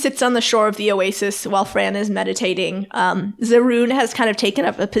goddess, she sits on the shore of the oasis while Fran is meditating. Zaroon has kind of taken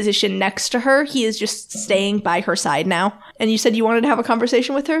up a position next to her. He is just staying by her side now. And you said you wanted to have a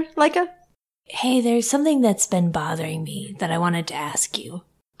conversation with her, Leica? Hey, there's something that's been bothering me that I wanted to ask you.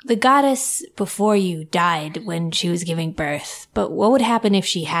 The goddess before you died when she was giving birth, but what would happen if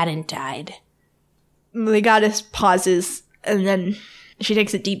she hadn't died? The goddess pauses, and then she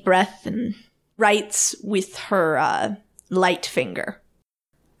takes a deep breath and writes with her light finger.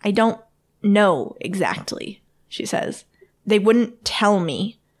 I don't know exactly, she says. They wouldn't tell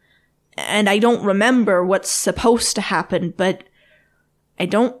me. And I don't remember what's supposed to happen, but I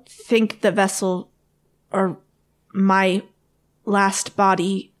don't think the vessel or my last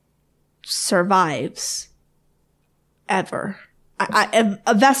body survives. Ever.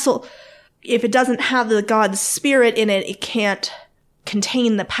 A vessel, if it doesn't have the god's spirit in it, it can't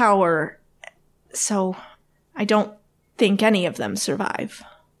contain the power. So I don't think any of them survive.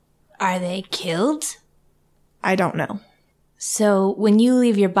 Are they killed? I don't know. So when you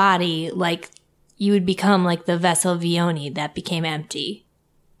leave your body, like, you would become like the vessel Vioni that became empty.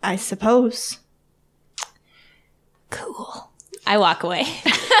 I suppose. Cool. I walk away.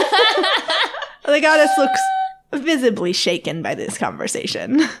 The goddess looks visibly shaken by this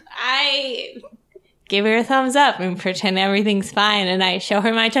conversation. I give her a thumbs up and pretend everything's fine, and I show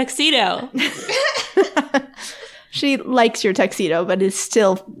her my tuxedo. She likes your tuxedo, but is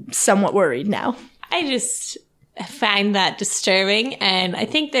still somewhat worried now. I just find that disturbing, and I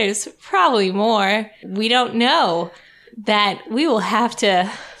think there's probably more we don't know that we will have to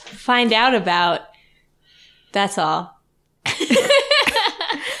find out about. That's all.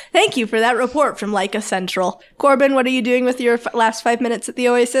 Thank you for that report from Leica Central. Corbin, what are you doing with your last 5 minutes at the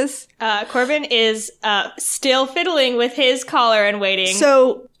oasis? Corbin is still fiddling with his collar and waiting.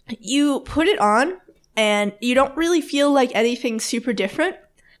 So you put it on, and you don't really feel like anything's super different.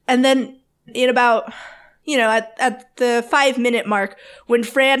 And then in about, at the 5-minute mark, when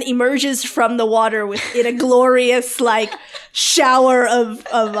Fran emerges from the water in a glorious, like, shower of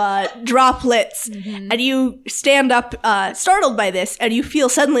droplets, and you stand up, startled by this, and you feel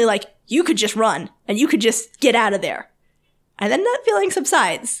suddenly like you could just run, and you could just get out of there. And then that feeling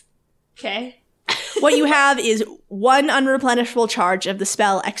subsides. Okay. What you have is 1 unreplenishable charge of the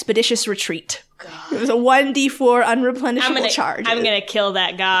spell Expeditious Retreat. It was a 1d4 unreplenishable charge. I'm gonna kill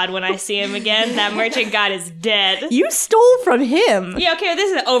that god when I see him again. That merchant god is dead. You stole from him. Yeah, okay,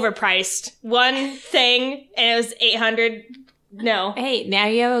 this is overpriced. One thing, and it was 800. No. Hey, now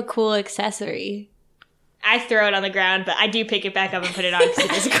you have a cool accessory. I throw it on the ground, but I do pick it back up and put it on because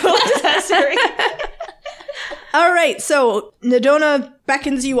it is a cool accessory. All right, so Nodona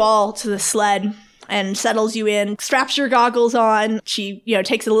beckons you all to the sled and settles you in, straps your goggles on. She,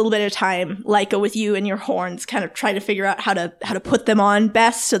 takes a little bit of time, Leica, with you and your horns, kind of try to figure out how to put them on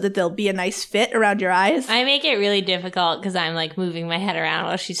best so that they'll be a nice fit around your eyes. I make it really difficult because I'm like moving my head around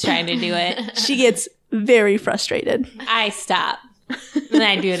while she's trying to do it. She gets very frustrated. I stop. And then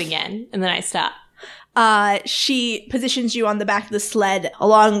I do it again. And then I stop. She positions you on the back of the sled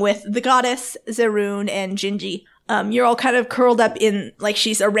along with the goddess, Zaroon, and Gingy. You're all kind of curled up in, like,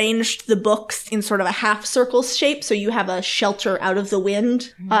 she's arranged the books in sort of a half circle shape, so you have a shelter out of the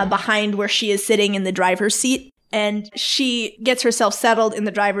wind behind where she is sitting in the driver's seat. And she gets herself settled in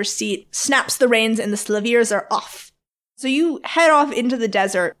the driver's seat, snaps the reins, and the slaviers are off. So you head off into the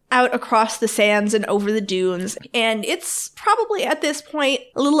desert, out across the sands and over the dunes, and it's probably at this point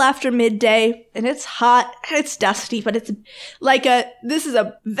a little after midday, and it's hot, and it's dusty, but it's like this is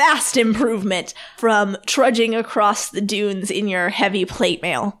a vast improvement from trudging across the dunes in your heavy plate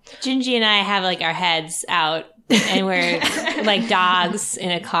mail. Gingy and I have like our heads out and we're like dogs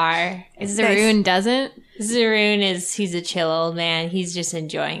in a car. Zaroon doesn't? Zaroon he's a chill old man. He's just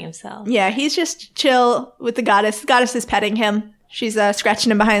enjoying himself. Yeah, he's just chill with the goddess. The goddess is petting him. She's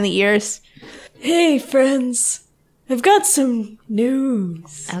scratching him behind the ears. Hey, friends. I've got some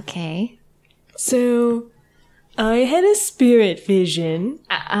news. Okay. So, I had a spirit vision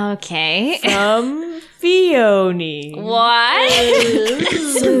Okay. from Fione. What?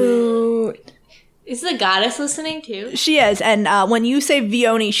 So, Is the goddess listening too? She is, and when you say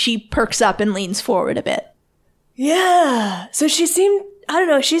Vioni, she perks up and leans forward a bit. yeah. So she seemed, I don't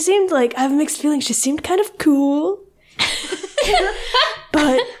know, she seemed like, I have mixed feelings. She seemed kind of cool.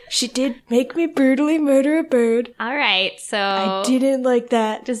 But she did make me brutally murder a bird. All right, so I didn't like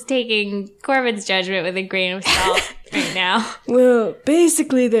that. just taking Corbin's judgment with a grain of salt right now. Well,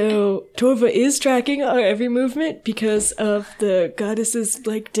 basically, though, Torva is tracking our every movement because of the goddess's,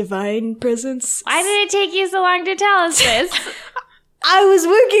 like, divine presence. Why did it take you so long to tell us this? I was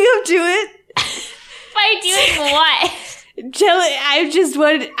working up to it. By doing what?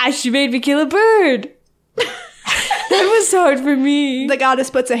 She made me kill a bird. That was hard for me. The goddess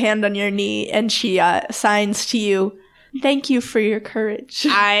puts a hand on your knee, and she signs to you, "Thank you for your courage."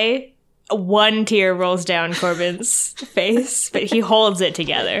 One tear rolls down Corbin's face, but he holds it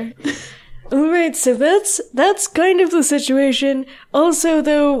together. Alright, so that's kind of the situation. Also,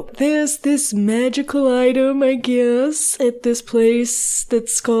 though, there's this magical item, I guess, at this place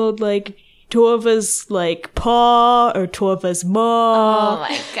that's called, like, Torva's, like, paw, or Torva's maw. Oh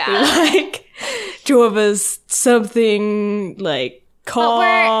my god. Like, Torva's something, like,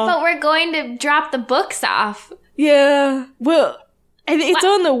 caw. But we're going to drop the books off. Yeah, well, it's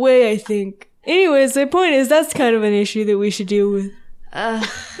on the way, I think. Anyways, the point is, that's kind of an issue that we should deal with.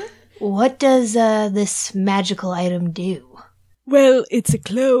 What does this magical item do? Well, it's a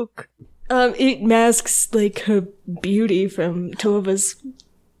cloak. It masks, like, her beauty from Torva's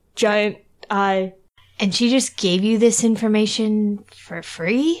giant eye. And she just gave you this information for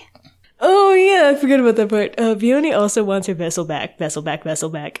free? Oh, yeah, I forgot about that part. Vioni also wants her vessel back. Vessel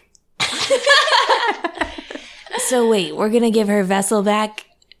back. So wait, we're gonna give her vessel back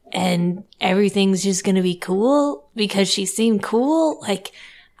and everything's just gonna be cool? Because she seemed cool? Like,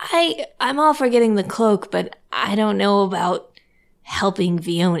 I'm all for getting the cloak, but I don't know about helping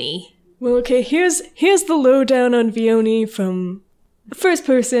Vioni. Well, okay, here's the lowdown on Vioni from a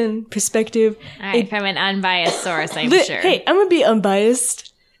first-person perspective. All right, from an unbiased source, I'm sure. Hey, I'm gonna be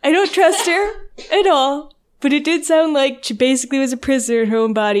unbiased. I don't trust her at all, but it did sound like she basically was a prisoner in her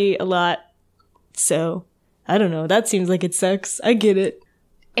own body a lot. So, I don't know, that seems like it sucks. I get it.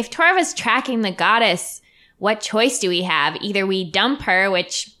 If Torva's tracking the goddess, what choice do we have? Either we dump her,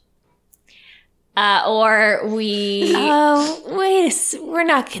 which... or we... Oh, we're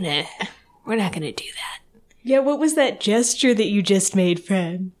not gonna do that. Yeah, what was that gesture that you just made,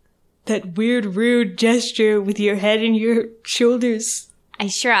 Fran? That weird, rude gesture with your head and your shoulders. I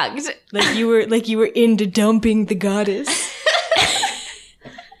shrugged. Like you were into dumping the goddess.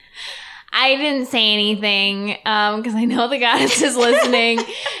 I didn't say anything because I know the goddess is listening.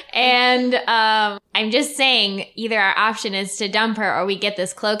 And I'm just saying either our option is to dump her or we get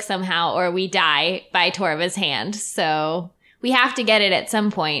this cloak somehow or we die by Torva's hand. So we have to get it at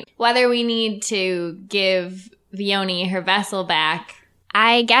some point. Whether we need to give Vioni her vessel back,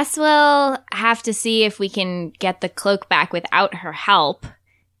 I guess we'll have to see if we can get the cloak back without her help.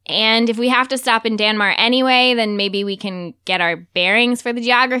 And if we have to stop in Danmar anyway, then maybe we can get our bearings for the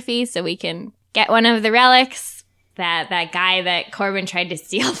geography so we can get one of the relics that guy that Corbin tried to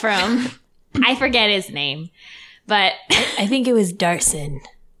steal from. I forget his name, but... I think it was Darson.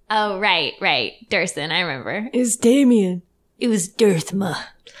 Oh, right. Darson, I remember. It was Damien. It was Dirthma.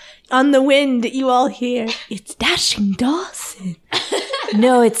 On the wind, you all hear, "It's dashing Dawson."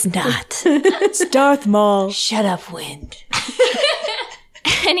 No, it's not. It's Darth Maul. Shut up, wind.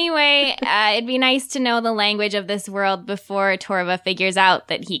 Anyway, it'd be nice to know the language of this world before Torva figures out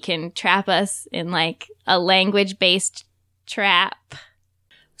that he can trap us in, like, a language-based trap.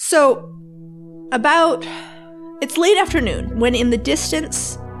 So, it's late afternoon when in the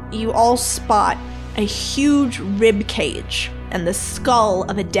distance you all spot a huge rib cage and the skull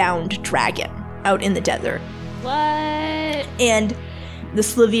of a downed dragon out in the desert. What? And the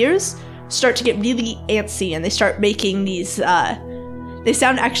Slaviers start to get really antsy and they start making these, they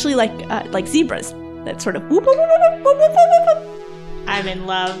sound actually like zebras. That sort of whoop, whoop, whoop, whoop, whoop, whoop, whoop, whoop. I'm in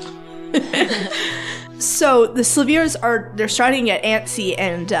love. So the Slaviers they're starting to get antsy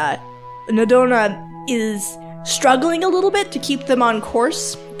and Nadona is struggling a little bit to keep them on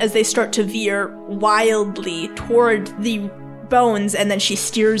course as they start to veer wildly toward the bones, and then she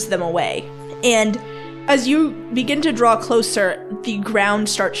steers them away. And As you begin to draw closer, the ground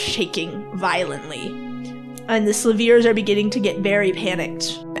starts shaking violently, and the Slaviers are beginning to get very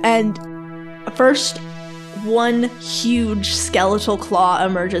panicked. And first, one huge skeletal claw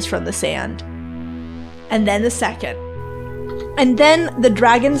emerges from the sand, and then the second. And then the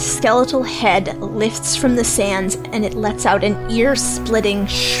dragon's skeletal head lifts from the sands, and it lets out an ear-splitting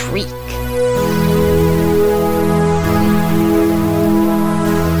shriek.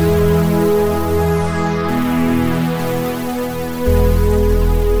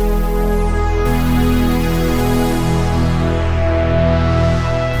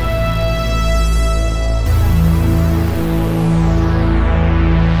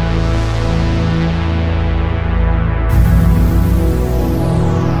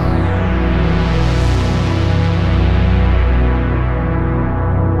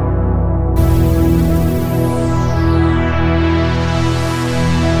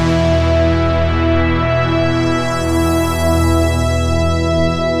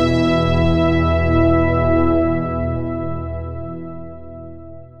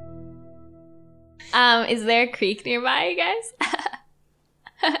 Is there a creek nearby, you guys?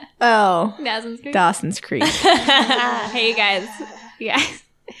 Oh. Dawson's Creek? Dawson's Creek. Hey, you guys.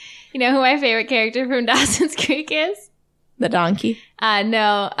 You know who my favorite character from Dawson's Creek is? The donkey?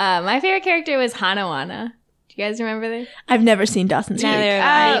 No. My favorite character was Hanawana. Do you guys remember this? I've never seen Dawson's Creek. Neither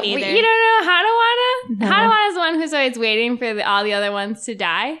have I either. You don't know Hanawana? No. Hanawana's the one who's always waiting for all the other ones to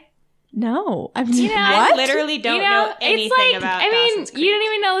die. No. I've know, I what? literally don't know anything about Dawson's Creek. You don't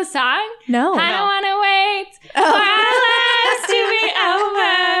even know the song? No. I don't want to wait for our lives to be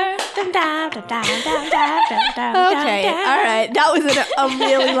over. Okay, all right. That was a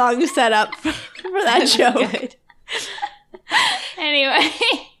really long setup for that joke. Anyway.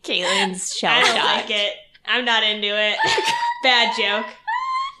 Caitlin's I shell don't shocked. like it. I'm not into it. Bad joke.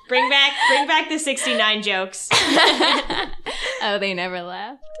 Bring back the 69 jokes. Oh, they never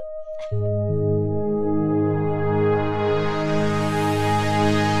left.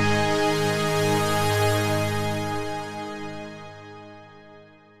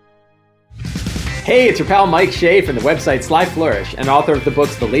 Hey, it's your pal Mike Shea from the website Sly Flourish and author of the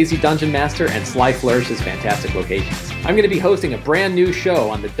books The Lazy Dungeon Master and Sly Flourish's Fantastic Locations. I'm going to be hosting a brand new show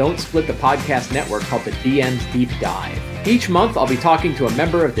on the Don't Split the Podcast network called the DM's Deep Dive. Each month, I'll be talking to a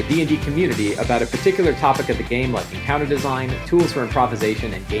member of the D&D community about a particular topic of the game like encounter design, tools for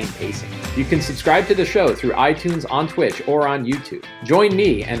improvisation, and game pacing. You can subscribe to the show through iTunes, on Twitch, or on YouTube. Join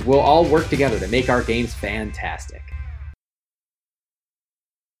me, and we'll all work together to make our games fantastic.